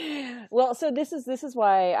 Well, so this is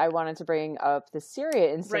why I wanted to bring up the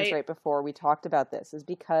Syria instance right before we talked about this, is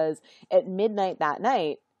because at midnight that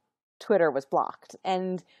night, Twitter was blocked.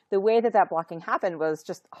 And the way that blocking happened was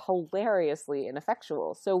just hilariously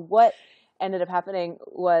ineffectual. So what ended up happening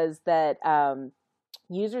was that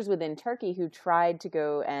users within Turkey who tried to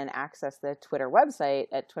go and access the Twitter website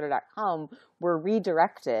at twitter.com were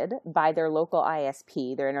redirected by their local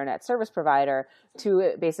ISP, their internet service provider,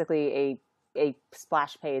 to basically a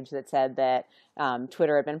splash page that said that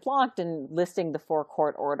Twitter had been blocked and listing the 4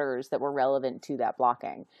 court orders that were relevant to that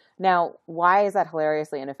blocking. Now, why is that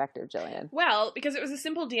hilariously ineffective, Jillian? Well, because it was a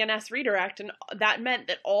simple DNS redirect, and that meant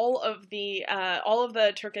that all of the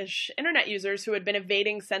Turkish internet users who had been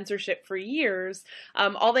evading censorship for years,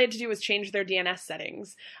 all they had to do was change their DNS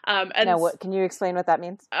settings. And now, can you explain what that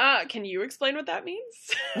means? Can you explain what that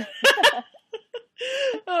means?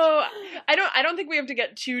 Oh, I don't think we have to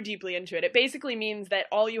get too deeply into it. It basically means that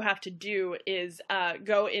all you have to do is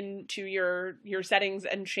go into your settings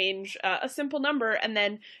and change a simple number, and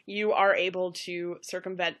then you are able to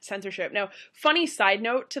circumvent censorship. Now, funny side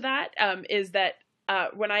note to that is that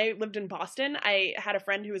when I lived in Boston, I had a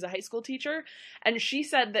friend who was a high school teacher, and she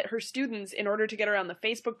said that her students, in order to get around the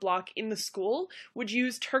Facebook block in the school, would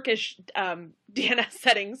use Turkish DNS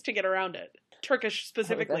settings to get around it. Turkish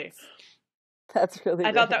specifically. That's really.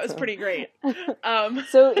 I thought that was pretty great. But I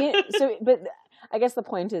guess the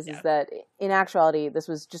point is that in actuality, this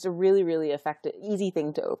was just a really, really effective, easy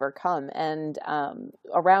thing to overcome. And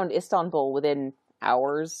around Istanbul, within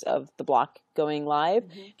hours of the block going live,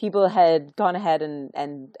 people had gone ahead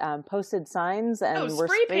and posted signs and were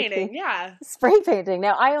spray painting. Spray painting.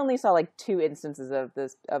 Now, I only saw like 2 instances of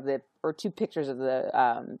this, or 2 pictures of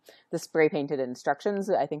the spray painted instructions.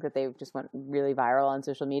 I think that they just went really viral on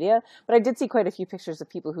social media. But I did see quite a few pictures of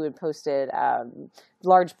people who had posted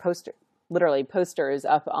large posters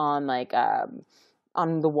up on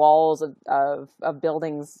on the walls of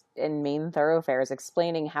buildings in main thoroughfares,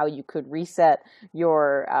 explaining how you could reset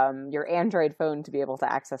your Android phone to be able to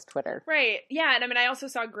access Twitter. Right. Yeah. And I also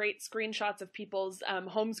saw great screenshots of people's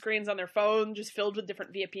home screens on their phone just filled with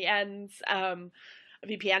different VPN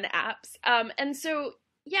apps. And so,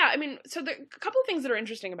 yeah, so a couple of things that are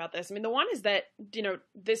interesting about this. The one is that,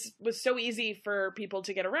 this was so easy for people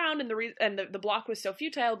to get around, and the block was so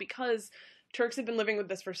futile because Turks have been living with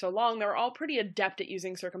this for so long, they're all pretty adept at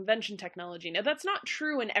using circumvention technology. Now, that's not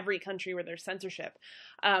true in every country where there's censorship.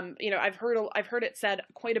 I've heard it said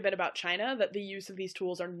quite a bit about China that the use of these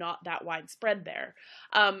tools are not that widespread there.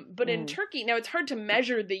 But in Turkey, now it's hard to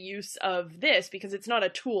measure the use of this because it's not a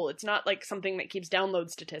tool. It's not like something that keeps download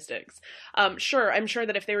statistics. Sure, I'm sure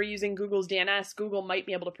that if they were using Google's DNS, Google might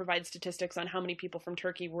be able to provide statistics on how many people from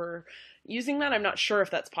Turkey were using that. I'm not sure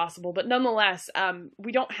if that's possible, but nonetheless,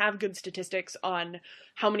 we don't have good statistics on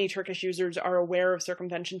how many Turkish users are aware of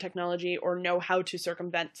circumvention technology or know how to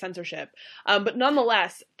circumvent censorship. But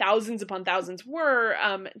nonetheless, thousands upon thousands were.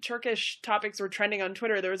 Turkish topics were trending on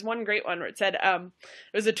Twitter. There was one great one where it said, it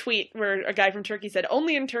was a tweet where a guy from Turkey said,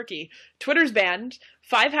 "Only in Turkey, Twitter's banned.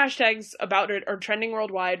 5 hashtags about it are trending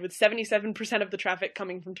worldwide with 77% of the traffic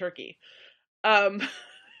coming from Turkey."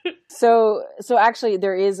 So actually,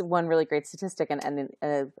 there is one really great statistic and an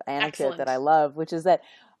anecdote Excellent. that I love, which is that,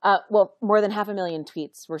 more than 500,000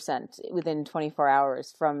 tweets were sent within 24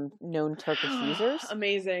 hours from known Turkish users.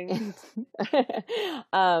 Amazing.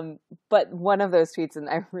 But one of those tweets, and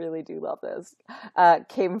I really do love this,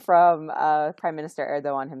 came from Prime Minister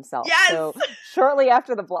Erdogan himself. Yes! So shortly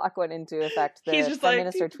after the block went into effect, the Prime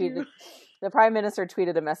Minister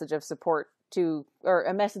tweeted a message of support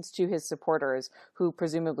a message to his supporters who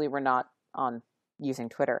presumably were not on using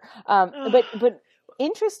Twitter. But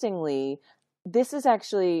interestingly, this is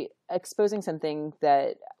actually exposing something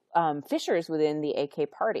that fissures within the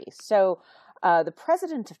AK party. So the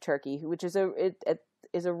president of Turkey, which is a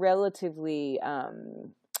relatively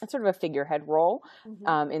sort of a figurehead role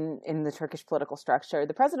in the Turkish political structure.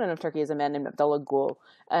 The president of Turkey is a man named Abdullah Gül,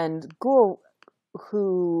 and Gül,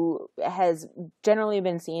 who has generally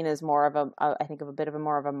been seen as more of a bit of a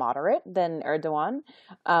more of a moderate than Erdogan,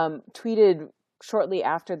 tweeted shortly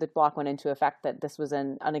after the block went into effect that this was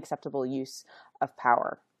an unacceptable use of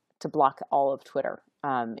power to block all of Twitter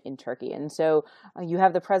in Turkey. And so you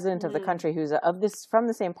have the president of the country who's from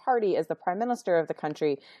the same party as the prime minister of the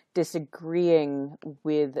country disagreeing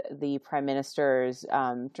with the prime minister's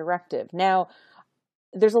directive. Now,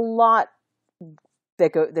 there's a lot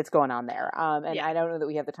that's going on there, and I don't know that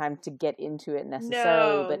we have the time to get into it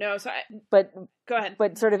necessarily. But go ahead.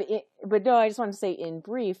 But I just wanted to say in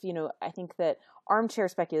brief, I think that armchair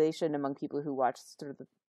speculation among people who watch sort of the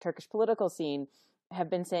Turkish political scene have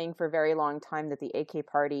been saying for a very long time that the AK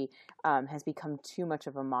party has become too much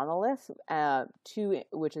of a monolith,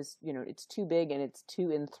 which is it's too big and it's too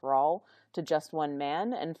in thrall to just one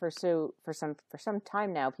man. And for some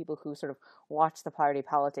time now, people who sort of watch the party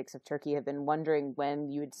politics of Turkey have been wondering when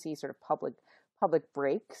you would see sort of public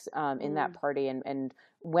breaks in that party, and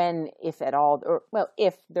when, if at all,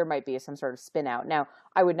 if there might be some sort of spin out. Now,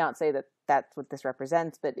 I would not say that that's what this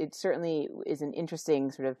represents, but it certainly is an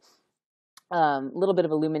interesting sort of little bit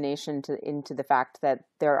of illumination into the fact that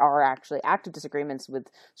there are actually active disagreements with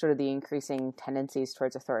sort of the increasing tendencies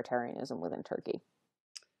towards authoritarianism within Turkey.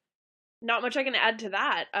 Not much I can add to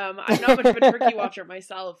that. I'm not much of a turkey watcher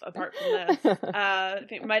myself, apart from this. I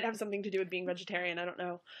think it might have something to do with being vegetarian. I don't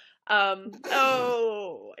know. I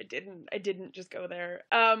didn't just go there.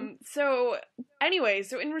 So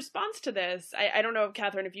in response to this, I don't know,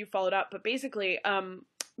 Catherine, if you followed up, but basically,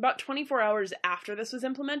 about 24 hours after this was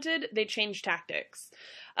implemented, they changed tactics.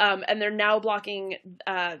 And they're now blocking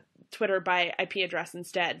Twitter by IP address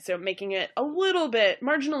instead, so making it a little bit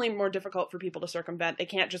marginally more difficult for people to circumvent. They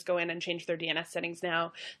can't just go in and change their DNS settings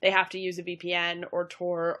now. They have to use a VPN or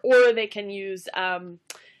Tor, or they can use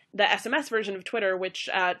the SMS version of Twitter, which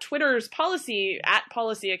Twitter's policy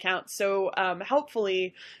account so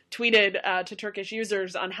helpfully tweeted to Turkish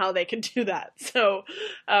users on how they could do that. So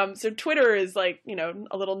Twitter is a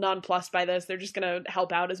little nonplussed by this. They're just going to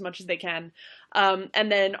help out as much as they can.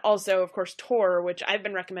 And then also, of course, Tor, which I've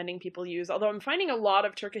been recommending people use, although I'm finding a lot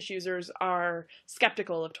of Turkish users are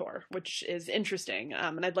skeptical of Tor, which is interesting.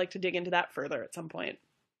 And I'd like to dig into that further at some point.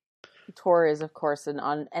 Tor is, of course, an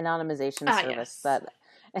anonymization service that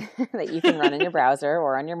you can run in your browser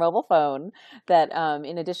or on your mobile phone that,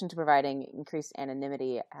 in addition to providing increased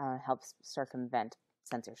anonymity, helps circumvent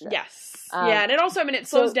censorship. Yes. And it also, it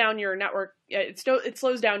slows down your network. It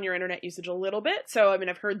slows down your internet usage a little bit. So,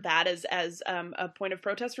 I've heard that as a point of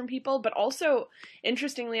protest from people. But also,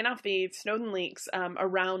 interestingly enough, the Snowden leaks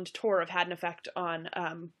around Tor have had an effect on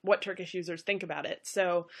what Turkish users think about it.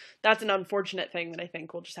 So that's an unfortunate thing that I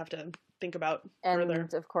think we'll just have to think about further.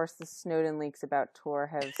 And of course, the Snowden leaks about Tor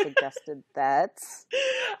have suggested that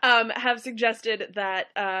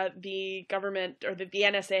the government or the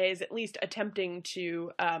NSA is at least attempting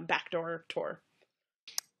to backdoor Tor.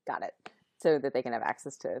 Got it. So that they can have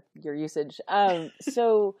access to your usage.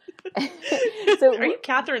 So are you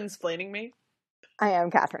Catherine-splaining me? I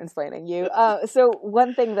am Catherine explaining you. So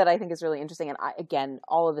one thing that I think is really interesting, and again,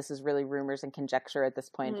 all of this is really rumors and conjecture at this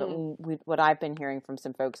point, but what I've been hearing from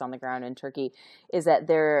some folks on the ground in Turkey is that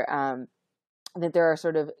there are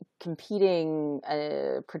sort of competing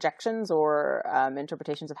projections or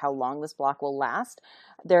interpretations of how long this block will last.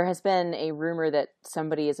 There has been a rumor that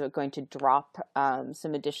somebody is going to drop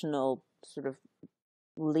some additional sort of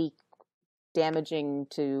leak damaging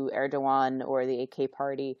to Erdogan or the AK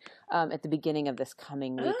party at the beginning of this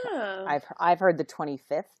coming week. Oh. I've heard the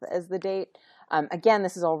 25th as the date. Again,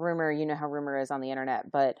 this is all rumor. You know how rumor is on the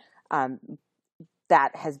internet, but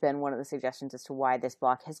that has been one of the suggestions as to why this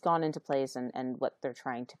block has gone into place and what they're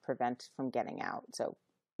trying to prevent from getting out. So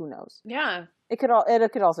who knows? Yeah. It could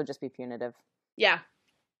also just be punitive. Yeah.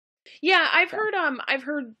 Yeah, I've heard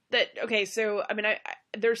that. Okay, so I mean,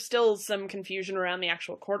 there's still some confusion around the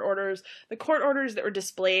actual court orders. The court orders that were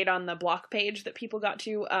displayed on the block page that people got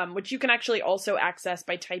to, which you can actually also access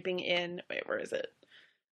by typing in. Wait, where is it?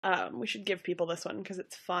 We should give people this one because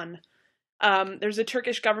it's fun. There's a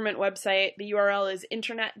Turkish government website. The URL is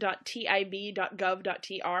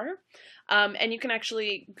internet.tib.gov.tr. And you can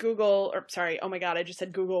actually Google, or sorry, oh my God, I just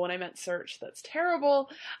said Google when I meant search. That's terrible.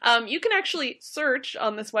 You can actually search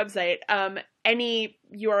on this website any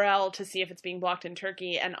URL to see if it's being blocked in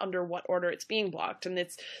Turkey and under what order it's being blocked. And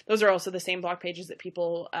those are also the same block pages that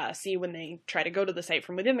people see when they try to go to the site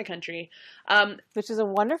from within the country. Which is a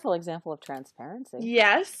wonderful example of transparency.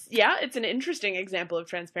 Yes. Yeah, it's an interesting example of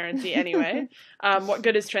transparency anyway. What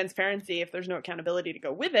good is transparency if there's no accountability to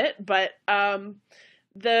go with it? But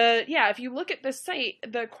if you look at this site,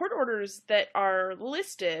 the court orders that are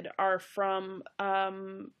listed are from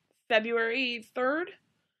February 3rd,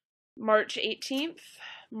 March 18th,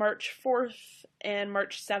 March 4th, and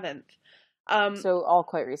March 7th. So all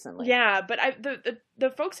quite recently. Yeah, but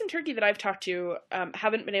the folks in Turkey that I've talked to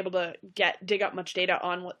haven't been able to dig up much data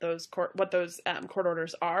on what those court orders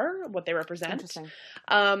are, what they represent. Interesting.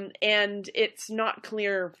 And it's not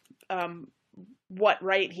clear what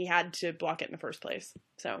right he had to block it in the first place.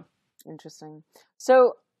 So interesting.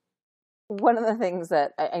 So one of the things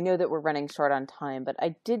that I know that we're running short on time, but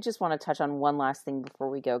I did just want to touch on one last thing before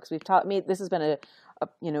we go, because this has been an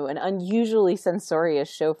unusually censorious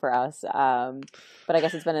show for us, but I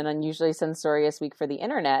guess it's been an unusually censorious week for the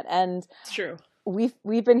internet, and it's true.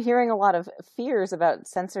 We've been hearing a lot of fears about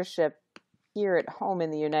censorship here at home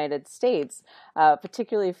in the United States,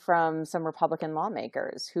 particularly from some Republican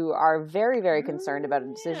lawmakers who are very, very concerned about a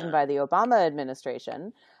decision by the Obama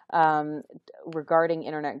administration regarding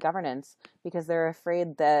internet governance, because they're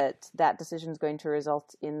afraid that decision is going to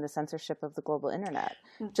result in the censorship of the global internet.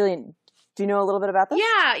 Jillian, do you know a little bit about this?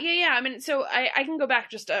 Yeah. I mean, so I can go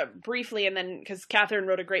back just briefly, and then, because Catherine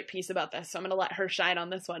wrote a great piece about this, so I'm going to let her shine on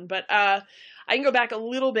this one. But I can go back a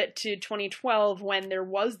little bit to 2012 when there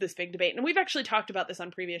was this big debate. And we've actually talked about this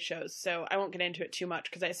on previous shows, so I won't get into it too much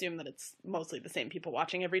because I assume that it's mostly the same people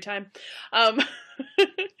watching every time. But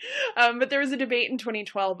there was a debate in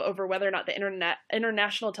 2012 over whether or not the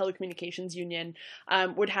International Telecommunications Union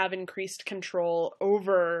would have increased control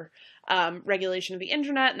over regulation of the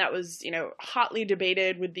internet, and that was, hotly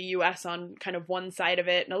debated, with the U.S. on kind of one side of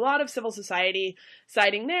it, and a lot of civil society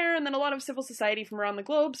siding there, and then a lot of civil society from around the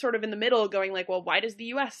globe sort of in the middle, going like, well, why does the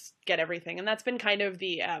U.S. get everything? And that's been kind of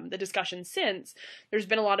the discussion since. There's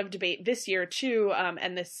been a lot of debate this year too,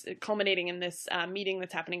 and this culminating in this meeting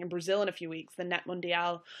that's happening in Brazil in a few weeks, the Net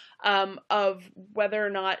Mundial, of whether or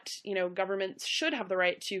not governments should have the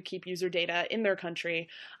right to keep user data in their country.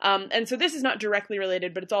 And so this is not directly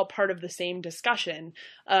related, but it's all part of the same discussion,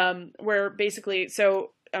 where basically,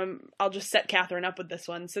 I'll just set Catherine up with this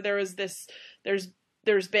one. So there's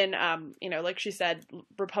been, like she said,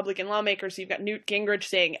 Republican lawmakers. So you've got Newt Gingrich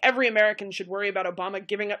saying every American should worry about Obama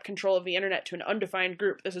giving up control of the internet to an undefined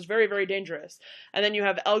group. This is very, very dangerous. And then you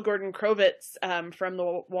have L. Gordon Krovitz from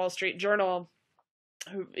the Wall Street Journal,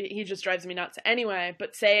 who he just drives me nuts anyway,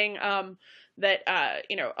 but saying that,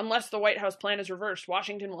 unless the White House plan is reversed,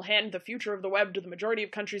 Washington will hand the future of the web to the majority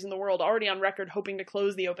of countries in the world already on record hoping to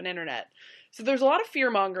close the open internet. So there's a lot of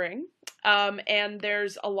fear-mongering, and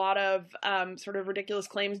there's a lot of sort of ridiculous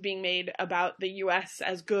claims being made about the U.S.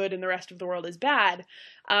 as good and the rest of the world as bad.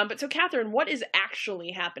 But so, Catherine, what is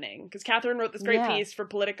actually happening? Because Catherine wrote this great piece for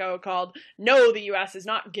Politico called "No, the U.S. is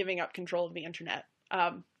not giving up control of the internet."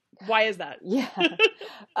 Why is that? Yeah.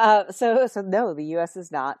 So no, the U.S.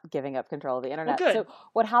 is not giving up control of the internet. Well, so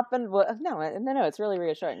what happened? No, it's really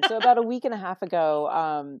reassuring. So about a week and a half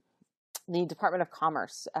ago, the Department of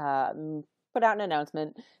Commerce put out an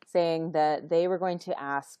announcement saying that they were going to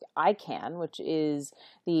ask ICANN, which is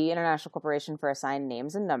the International Corporation for Assigned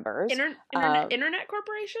Names and Numbers. Internet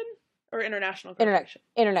Corporation? Or international Internet corporation?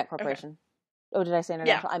 Internet Okay. Corporation. Oh, did I say Yeah.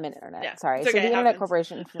 international? I meant internet. Yeah. Sorry. It's okay, So the it Internet happens.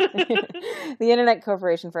 Corporation, the Internet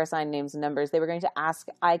Corporation for Assigned Names and Numbers, they were going to ask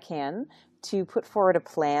ICANN to put forward a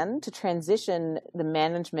plan to transition the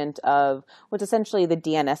management of what's essentially the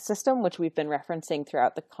DNS system, which we've been referencing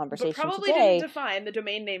throughout the But conversation probably didn't today. define the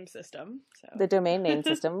domain name system. So. The domain name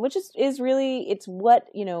system, which is really, it's what,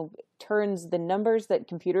 turns the numbers that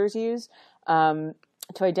computers use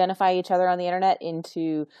to identify each other on the internet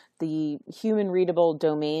into the human readable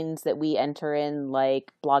domains that we enter in,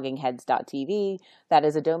 like bloggingheads.tv. That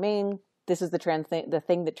is a domain. This is the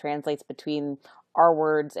thing that translates between our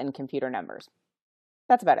words and computer numbers.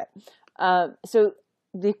 That's about it. So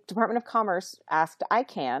the Department of Commerce asked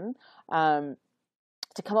ICANN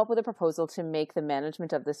to come up with a proposal to make the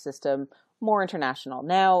management of this system more international.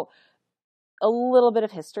 Now, a little bit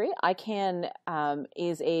of history. ICANN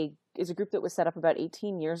is a group that was set up about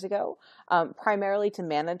 18 years ago, primarily to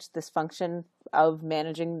manage this function of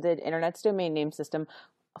managing the internet's domain name system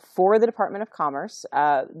for the Department of Commerce.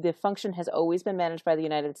 The function has always been managed by the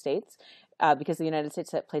United States because the United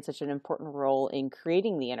States played such an important role in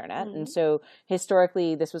creating the internet. Mm-hmm. And so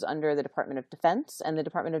historically, this was under the Department of Defense, and the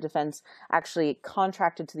Department of Defense actually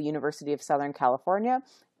contracted to the University of Southern California.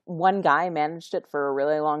 One guy managed it for a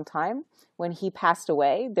really long time. When he passed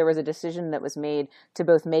away, there was a decision that was made to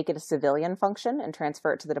both make it a civilian function and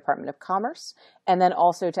transfer it to the Department of Commerce, and then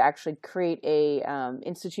also to actually create a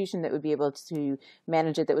institution that would be able to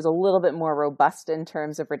manage it that was a little bit more robust in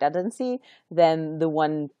terms of redundancy than the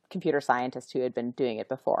one computer scientist who had been doing it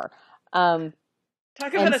before. Talk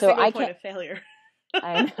about a single point of failure.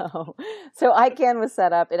 I know. So ICANN was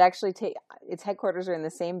set up. It actually its headquarters are in the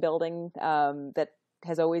same building that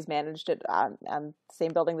has always managed it,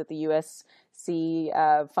 same building that the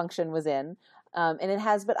USC function was in. But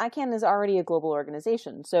ICANN is already a global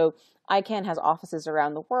organization. So ICANN has offices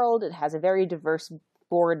around the world. It has a very diverse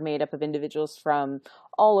board made up of individuals from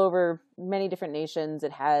all over many different nations.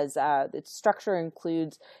 It has, its structure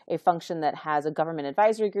includes a function that has a government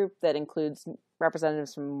advisory group that includes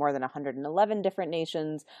representatives from more than 111 different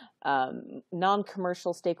nations,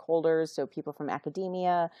 non-commercial stakeholders, so people from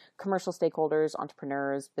academia, commercial stakeholders,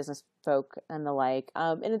 entrepreneurs, business folk, and the like.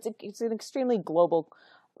 And it's an extremely global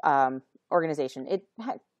organization. It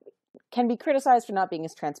can be criticized for not being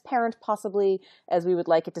as transparent, possibly, as we would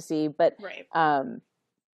like it to see, but right.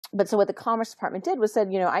 But so what the Commerce Department did was said,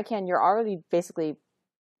 ICANN, you're already basically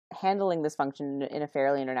handling this function in a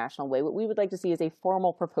fairly international way. What we would like to see is a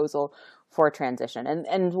formal proposal for transition.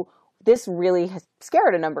 And this really has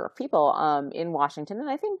scared a number of people in Washington, and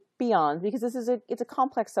I think beyond, because it's a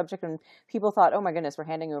complex subject, and people thought, oh my goodness, we're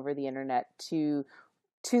handing over the internet to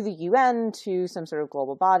the UN, to some sort of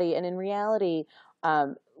global body. And in reality,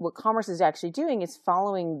 what Commerce is actually doing is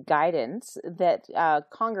following guidance that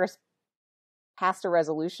Congress passed a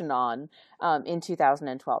resolution on in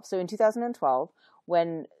 2012. So in 2012,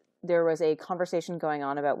 when there was a conversation going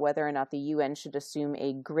on about whether or not the UN should assume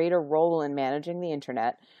a greater role in managing the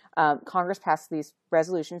internet, Congress passed these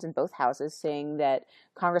resolutions in both houses saying that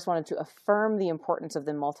Congress wanted to affirm the importance of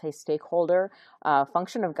the multi-stakeholder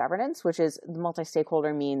function of governance, which is the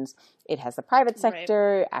multi-stakeholder means it has the private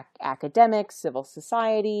sector, right, academics, civil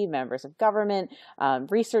society, members of government,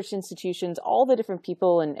 research institutions, all the different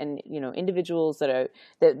people and individuals that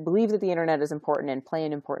believe that the internet is important and play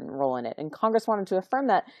an important role in it. And Congress wanted to affirm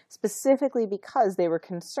that specifically because they were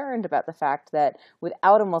concerned about the fact that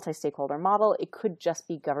without a multi-stakeholder model, it could just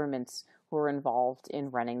be governments who are involved in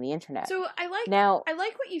running the internet. So I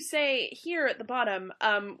like what you say here at the bottom,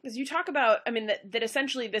 because you talk about, that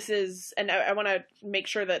essentially this is, and I want to make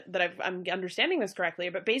sure that I'm understanding this correctly,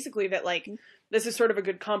 but basically that this is sort of a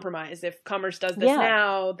good compromise. If Commerce does this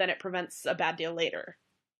now, then it prevents a bad deal later.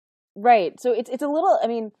 Right. So it's a little,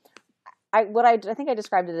 I think I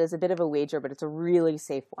described it as a bit of a wager, but it's a really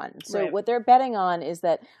safe one. So What they're betting on is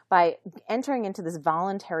that by entering into this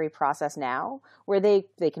voluntary process now, where they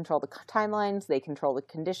control the timelines, they control the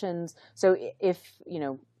conditions. So if,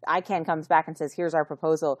 ICANN comes back and says, here's our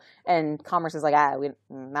proposal, and Commerce is like,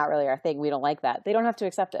 not really our thing, we don't like that, they don't have to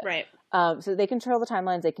accept it. Right. So they control the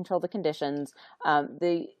timelines, they control the conditions.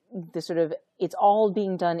 It's all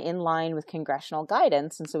being done in line with congressional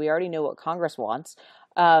guidance, and so we already know what Congress wants.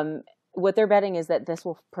 What they're betting is that this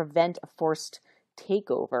will prevent a forced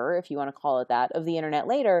takeover, if you want to call it that, of the internet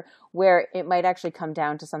later, where it might actually come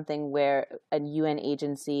down to something where a UN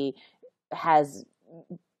agency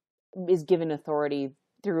is given authority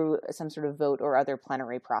through some sort of vote or other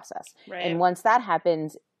plenary process. Right. And once that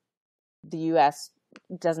happens, the U.S.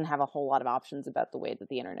 doesn't have a whole lot of options about the way that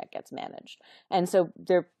the internet gets managed. And so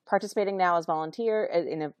they're participating now as volunteer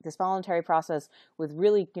in this voluntary process with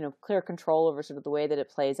really, clear control over sort of the way that it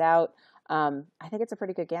plays out. I think it's a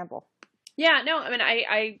pretty good gamble. Yeah, no, I mean,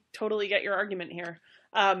 I totally get your argument here.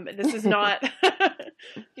 This is not,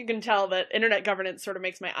 you can tell that internet governance sort of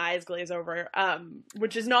makes my eyes glaze over,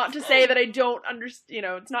 which is not to say that I don't understand,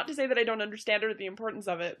 it's not to say that I don't understand or the importance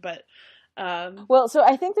of it, but well, so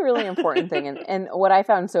I think the really important thing, and what I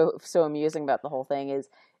found so amusing about the whole thing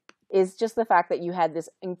is just the fact that you had this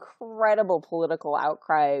incredible political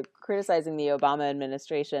outcry criticizing the Obama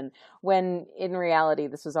administration, when in reality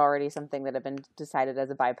this was already something that had been decided as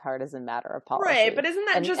a bipartisan matter of policy. Right, but isn't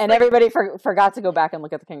that and everybody forgot to go back and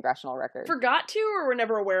look at the congressional record? Forgot to, or were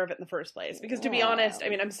never aware of it in the first place? Because to be honest, I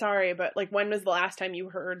mean, I'm sorry, but when was the last time you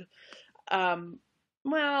heard?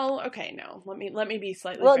 Well, okay, no. Let me be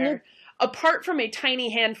slightly fair. Apart from a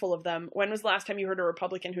tiny handful of them, when was the last time you heard a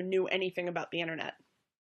Republican who knew anything about the internet?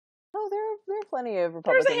 Oh, there are plenty of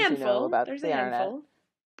Republicans who know about the internet.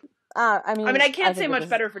 I mean, I can't say much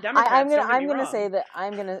better for Democrats. I'm gonna say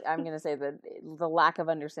that the lack of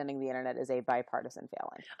understanding the internet is a bipartisan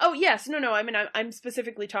failing. Oh yes, no. I mean, I'm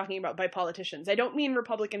specifically talking about by politicians. I don't mean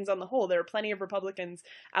Republicans on the whole. There are plenty of Republicans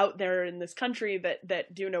out there in this country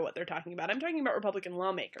that do know what they're talking about. I'm talking about Republican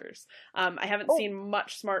lawmakers. I haven't seen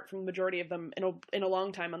much smart from the majority of them in a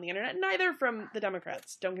long time on the internet. Neither from the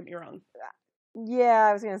Democrats. Don't get me wrong. Yeah,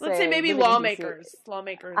 I was going to say. Let's say maybe lawmakers.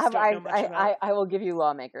 Lawmakers don't know much about. I will give you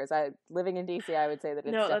lawmakers. Living in DC, I would say that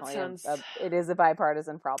it's it is a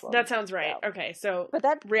bipartisan problem. That sounds right. So. Okay, so but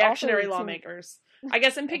that reactionary lawmakers. I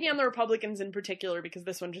guess I'm picking on the Republicans in particular because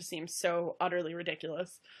this one just seems so utterly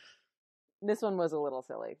ridiculous. This one was a little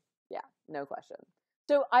silly. Yeah, no question.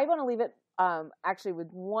 So I want to leave it actually with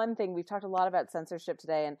one thing. We've talked a lot about censorship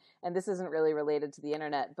today, and this isn't really related to the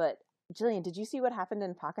internet, but Jillian, did you see what happened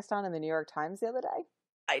in Pakistan in the New York Times the other day?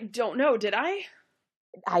 I don't know. Did I?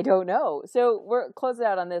 I don't know. So we're closing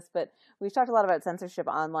out on this, but we've talked a lot about censorship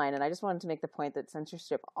online, and I just wanted to make the point that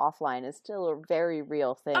censorship offline is still a very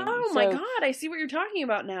real thing. Oh my God, I see what you're talking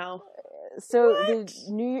about now. So the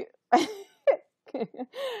New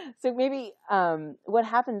So maybe what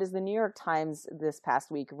happened is the New York Times this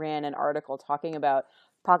past week ran an article talking about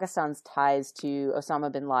Pakistan's ties to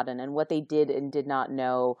Osama bin Laden and what they did and did not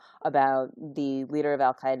know about the leader of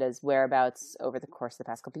Al-Qaeda's whereabouts over the course of the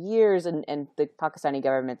past couple of years, and the Pakistani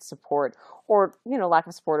government's support or, lack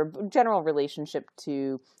of support or general relationship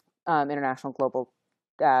to international global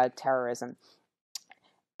terrorism.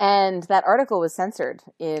 And that article was censored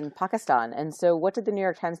in Pakistan. And so what did the New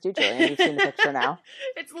York Times do, Jillian? You've seen the picture now.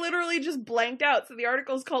 It's literally just blanked out. So the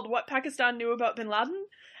article is called What Pakistan Knew About Bin Laden.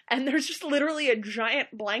 And there's just literally a giant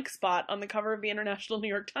blank spot on the cover of the International New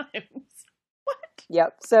York Times. What?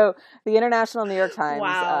 Yep. So the International New York Times,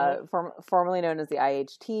 wow. Formerly known as the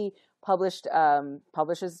IHT,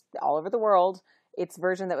 publishes all over the world. Its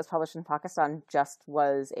version that was published in Pakistan just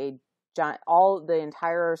was a giant, the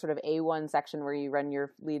entire sort of A1 section where you run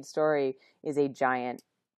your lead story is a giant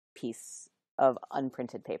piece of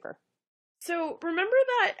unprinted paper. So remember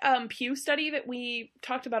that Pew study that we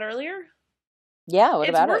talked about earlier? Yeah, what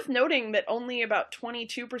about it? It's worth noting that only about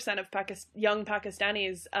 22% of young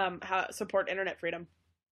Pakistanis support internet freedom.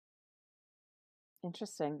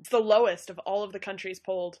 Interesting. It's the lowest of all of the countries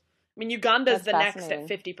polled. I mean, Uganda's the next at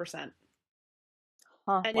 50%.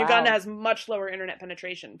 Huh, and wow. Uganda has much lower internet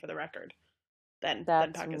penetration, for the record, than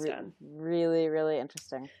Pakistan. Really, really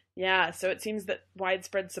interesting. Yeah, so it seems that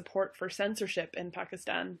widespread support for censorship in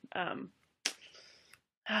Pakistan.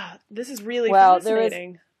 This is really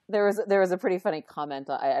fascinating. There was a pretty funny comment.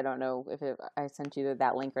 I don't know if I sent you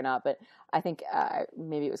that link or not, but I think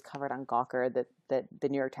maybe it was covered on Gawker that the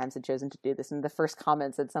New York Times had chosen to do this. And the first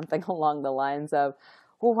comment said something along the lines of,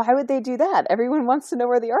 well, why would they do that? Everyone wants to know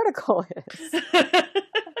where the article is.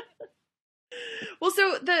 Well,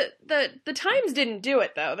 so the Times didn't do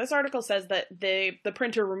it, though. This article says that the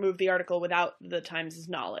printer removed the article without the Times'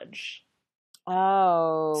 knowledge.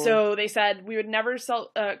 Oh. So they said, we would never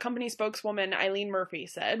company spokeswoman Eileen Murphy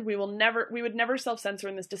said, we would never self-censor,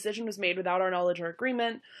 and this decision was made without our knowledge or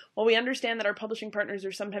agreement. While we understand that our publishing partners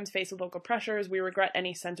are sometimes faced with local pressures, we regret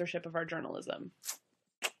any censorship of our journalism.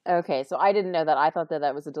 Okay, so I didn't know that. I thought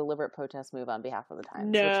that was a deliberate protest move on behalf of the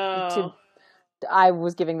Times. No. I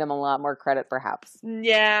was giving them a lot more credit, perhaps.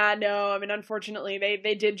 Yeah, no. I mean, unfortunately,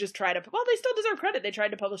 they did just try to. Well, they still deserve credit. They tried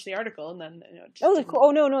to publish the article, and then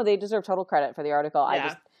no, they deserve total credit for the article.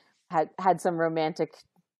 Yeah. I just had some romantic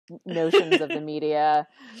notions of the media,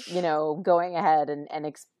 going ahead and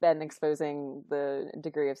exposing the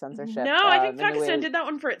degree of censorship. No, I think Pakistan did that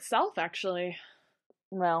one for itself, actually.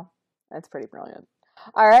 Well, that's pretty brilliant.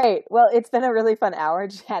 All right. Well, it's been a really fun hour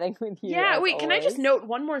chatting with you. Yeah, as wait, can I just always. note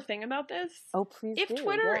one more thing about this? Oh, please If do.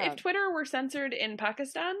 Twitter Yeah. if Twitter were censored in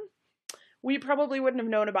Pakistan, we probably wouldn't have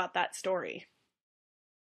known about that story.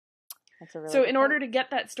 That's a really So good in point. order to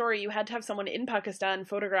get that story, you had to have someone in Pakistan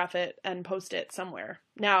photograph it and post it somewhere.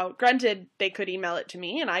 Now, granted, they could email it to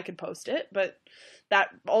me and I could post it, but that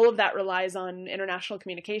all of that relies on international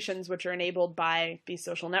communications, which are enabled by these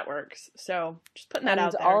social networks. So just putting that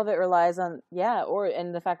out there. All of it relies on,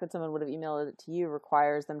 and the fact that someone would have emailed it to you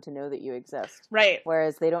requires them to know that you exist. Right.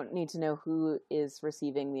 Whereas they don't need to know who is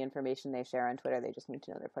receiving the information they share on Twitter. They just need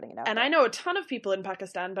to know they're putting it out and there. I know a ton of people in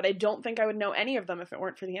Pakistan, but I don't think I would know any of them if it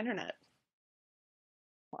weren't for the internet.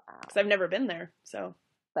 Wow. Because I've never been there, so.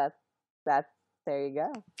 There you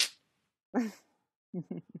go.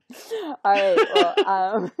 All right.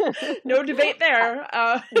 Well, no debate there.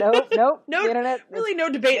 Nope. No, the internet, really no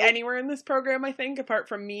debate anywhere in this program, I think, apart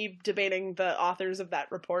from me debating the authors of that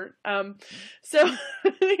report. So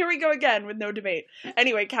here we go again with no debate.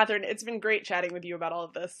 Anyway, Catherine, it's been great chatting with you about all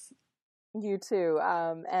of this. You too.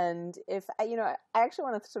 And if, I actually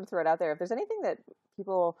want to sort of throw it out there. If there's anything that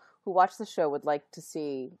people who watch the show would like to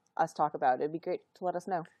see us talk about, it'd be great to let us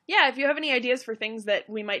know. Yeah, if you have any ideas for things that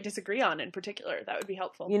we might disagree on in particular, that would be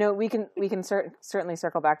helpful. We can certainly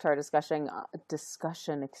circle back to our discussion,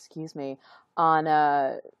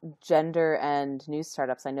 on gender and news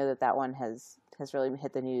startups. I know that one has really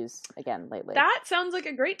hit the news again lately. That sounds like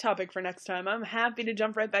a great topic for next time. I'm happy to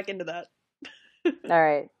jump right back into that. All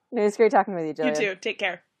right. It was great talking with you, Jillian. You too. Take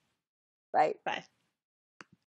care. Bye. Bye.